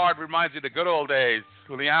 That's a card reminds you of the good old days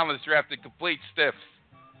when the Islanders drafted complete stiffs.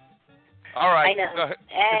 All right. I know. Go ahead.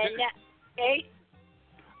 And, okay.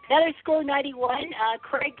 Another Score 91,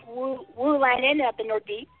 Craig Wolanin up in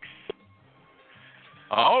Nordiques.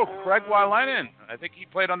 Oh, Craig Wolanin. I think he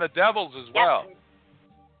played on the Devils as well.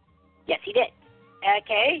 Yes, he did.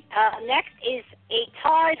 Okay. Next is a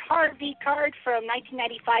Todd Harvey card from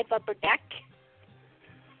 1995 Upper Deck.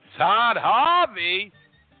 Todd Harvey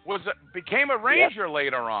became a Ranger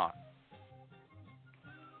later on.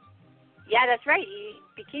 Yeah, that's right. He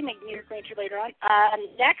became a New York Ranger later on.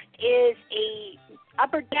 Next is a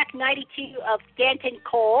Upper Deck 92 of Stanton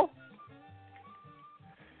Cole.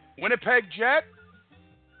 Winnipeg Jet?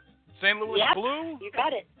 St. Louis Blue? You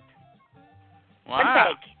got it. Wow.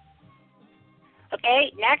 Winnipeg.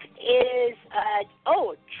 Okay, next is,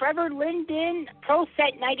 Trevor Linden Pro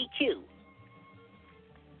Set 92.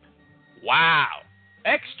 Wow.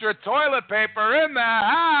 Extra toilet paper in the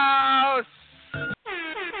house.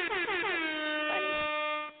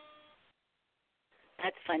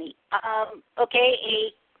 That's funny.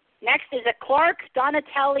 Okay, next is a Clark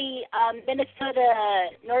Donatelli Minnesota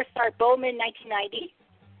North Star Bowman 1990.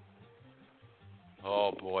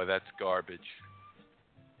 Oh, boy, that's garbage.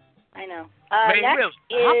 I know. Wait, next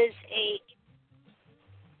really? is a...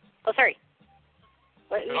 Oh, sorry.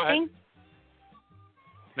 What were you saying?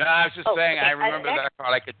 No, I was just saying, okay. I remember that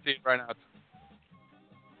card. I could see it right now.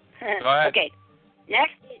 Go ahead. Okay.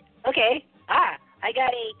 Next, I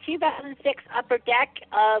got a 2006 Upper Deck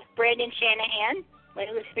of Brandon Shanahan when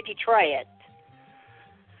it was for Detroit.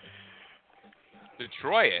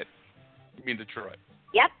 Detroit? You mean Detroit?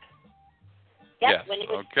 Yep. Yes, when he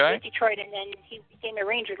was okay. with Detroit, and then he became a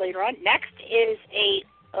Ranger later on. Next is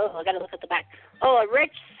I got to look at the back. A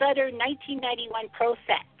Rich Sutter 1991 Pro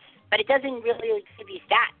Set, but it doesn't really give you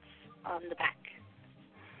stats on the back.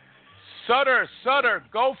 Sutter,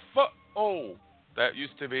 go that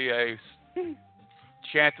used to be a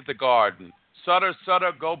chant at the Garden. Sutter,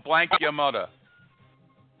 go blank your mother.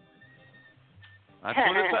 That's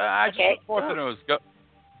what it's, I just report the news. Go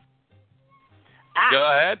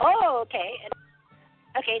ahead. Oh, okay.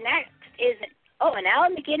 Okay, next is an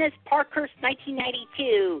Alan McGinnis Parkhurst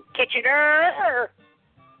 1992 Kitchener.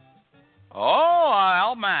 Oh,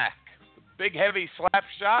 Almac, big heavy slap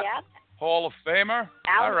shot. Yep. Hall of Famer.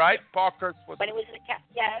 Alan, all right, Parkhurst was. When he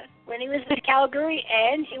was with Calgary,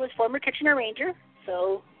 and he was former Kitchener Ranger.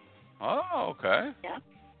 So. Oh, okay.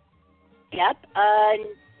 Yep.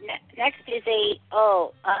 Next is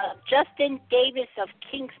Justin Davis of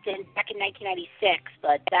Kingston back in 1996,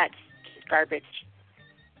 but that's garbage.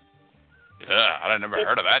 Yeah, I never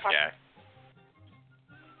heard of that guy.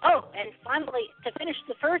 Oh, and finally, to finish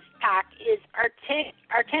the first pack is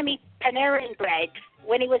Artemi Panarin bread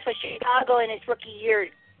when he was with Chicago in his rookie year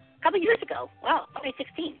a couple years ago. Wow,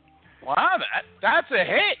 2016. Wow, that's a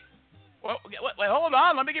hit. Well, wait, hold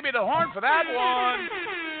on. Let me give you the horn for that one.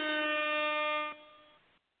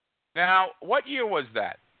 Now, what year was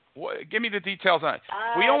that? Give me the details on it.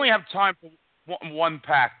 We only have time for one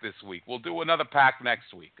pack this week. We'll do another pack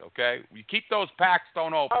next week, okay? You keep those packs,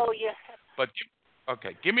 don't open. Oh, yeah. But,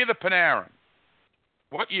 give me the Panarin.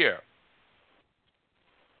 What year?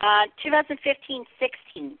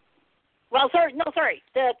 2015-16. Well, sorry.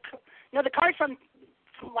 The card from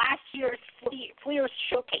last year's Fleer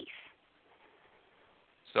Showcase.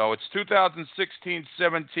 So it's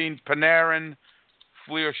 2016-17 Panarin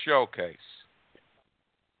Fleer Showcase.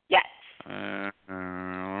 Yes.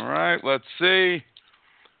 All right, let's see.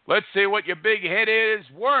 Let's see what your big hit is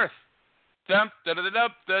worth.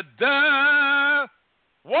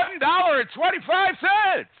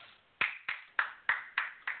 $1.25.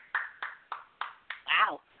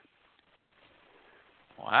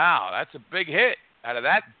 Wow, that's a big hit out of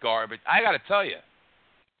that garbage. I got to tell you,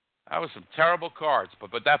 that was some terrible cards,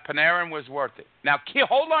 but that Panarin was worth it. Now,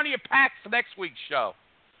 hold on to your packs for next week's show.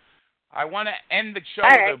 I want to end the show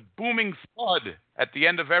with a booming thud at the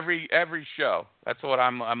end of every show. That's what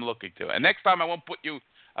I'm looking to. And next time I won't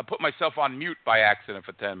I'll put myself on mute by accident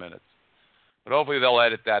for 10 minutes. But hopefully they'll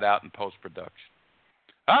edit that out in post-production.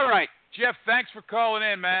 All right, Jeff, thanks for calling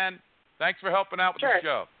in, man. Thanks for helping out with the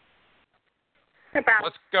show. No problem.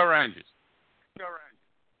 Let's go Rangers. All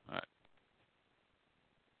right.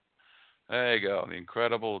 There you go. The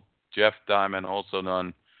incredible Jeff Diamond, also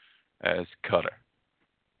known as Cutter.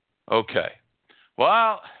 Okay.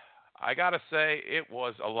 Well, I got to say, it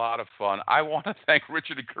was a lot of fun. I want to thank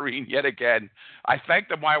Richard and Karine yet again. I thanked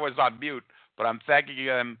them while I was on mute, but I'm thanking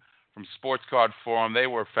them from Sports Card Forum. They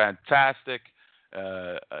were fantastic.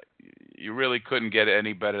 You really couldn't get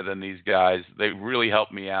any better than these guys. They really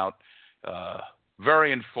helped me out.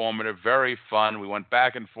 Very informative, very fun. We went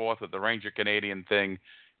back and forth with the Ranger Canadian thing.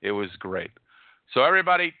 It was great. So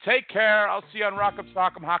everybody, take care. I'll see you on Rockem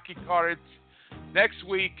Sockem Hockey Cards next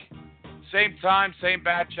week. Same time, same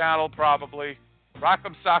bat channel probably.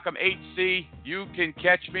 Rockem Sockem 8C. You can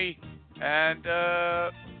catch me. And,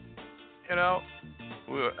 you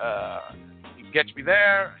can catch me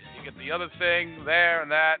there. You get the other thing there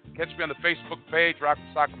and that. Catch me on the Facebook page,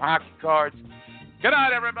 Rockem Sockem Hockey Cards. Good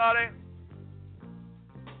night, everybody.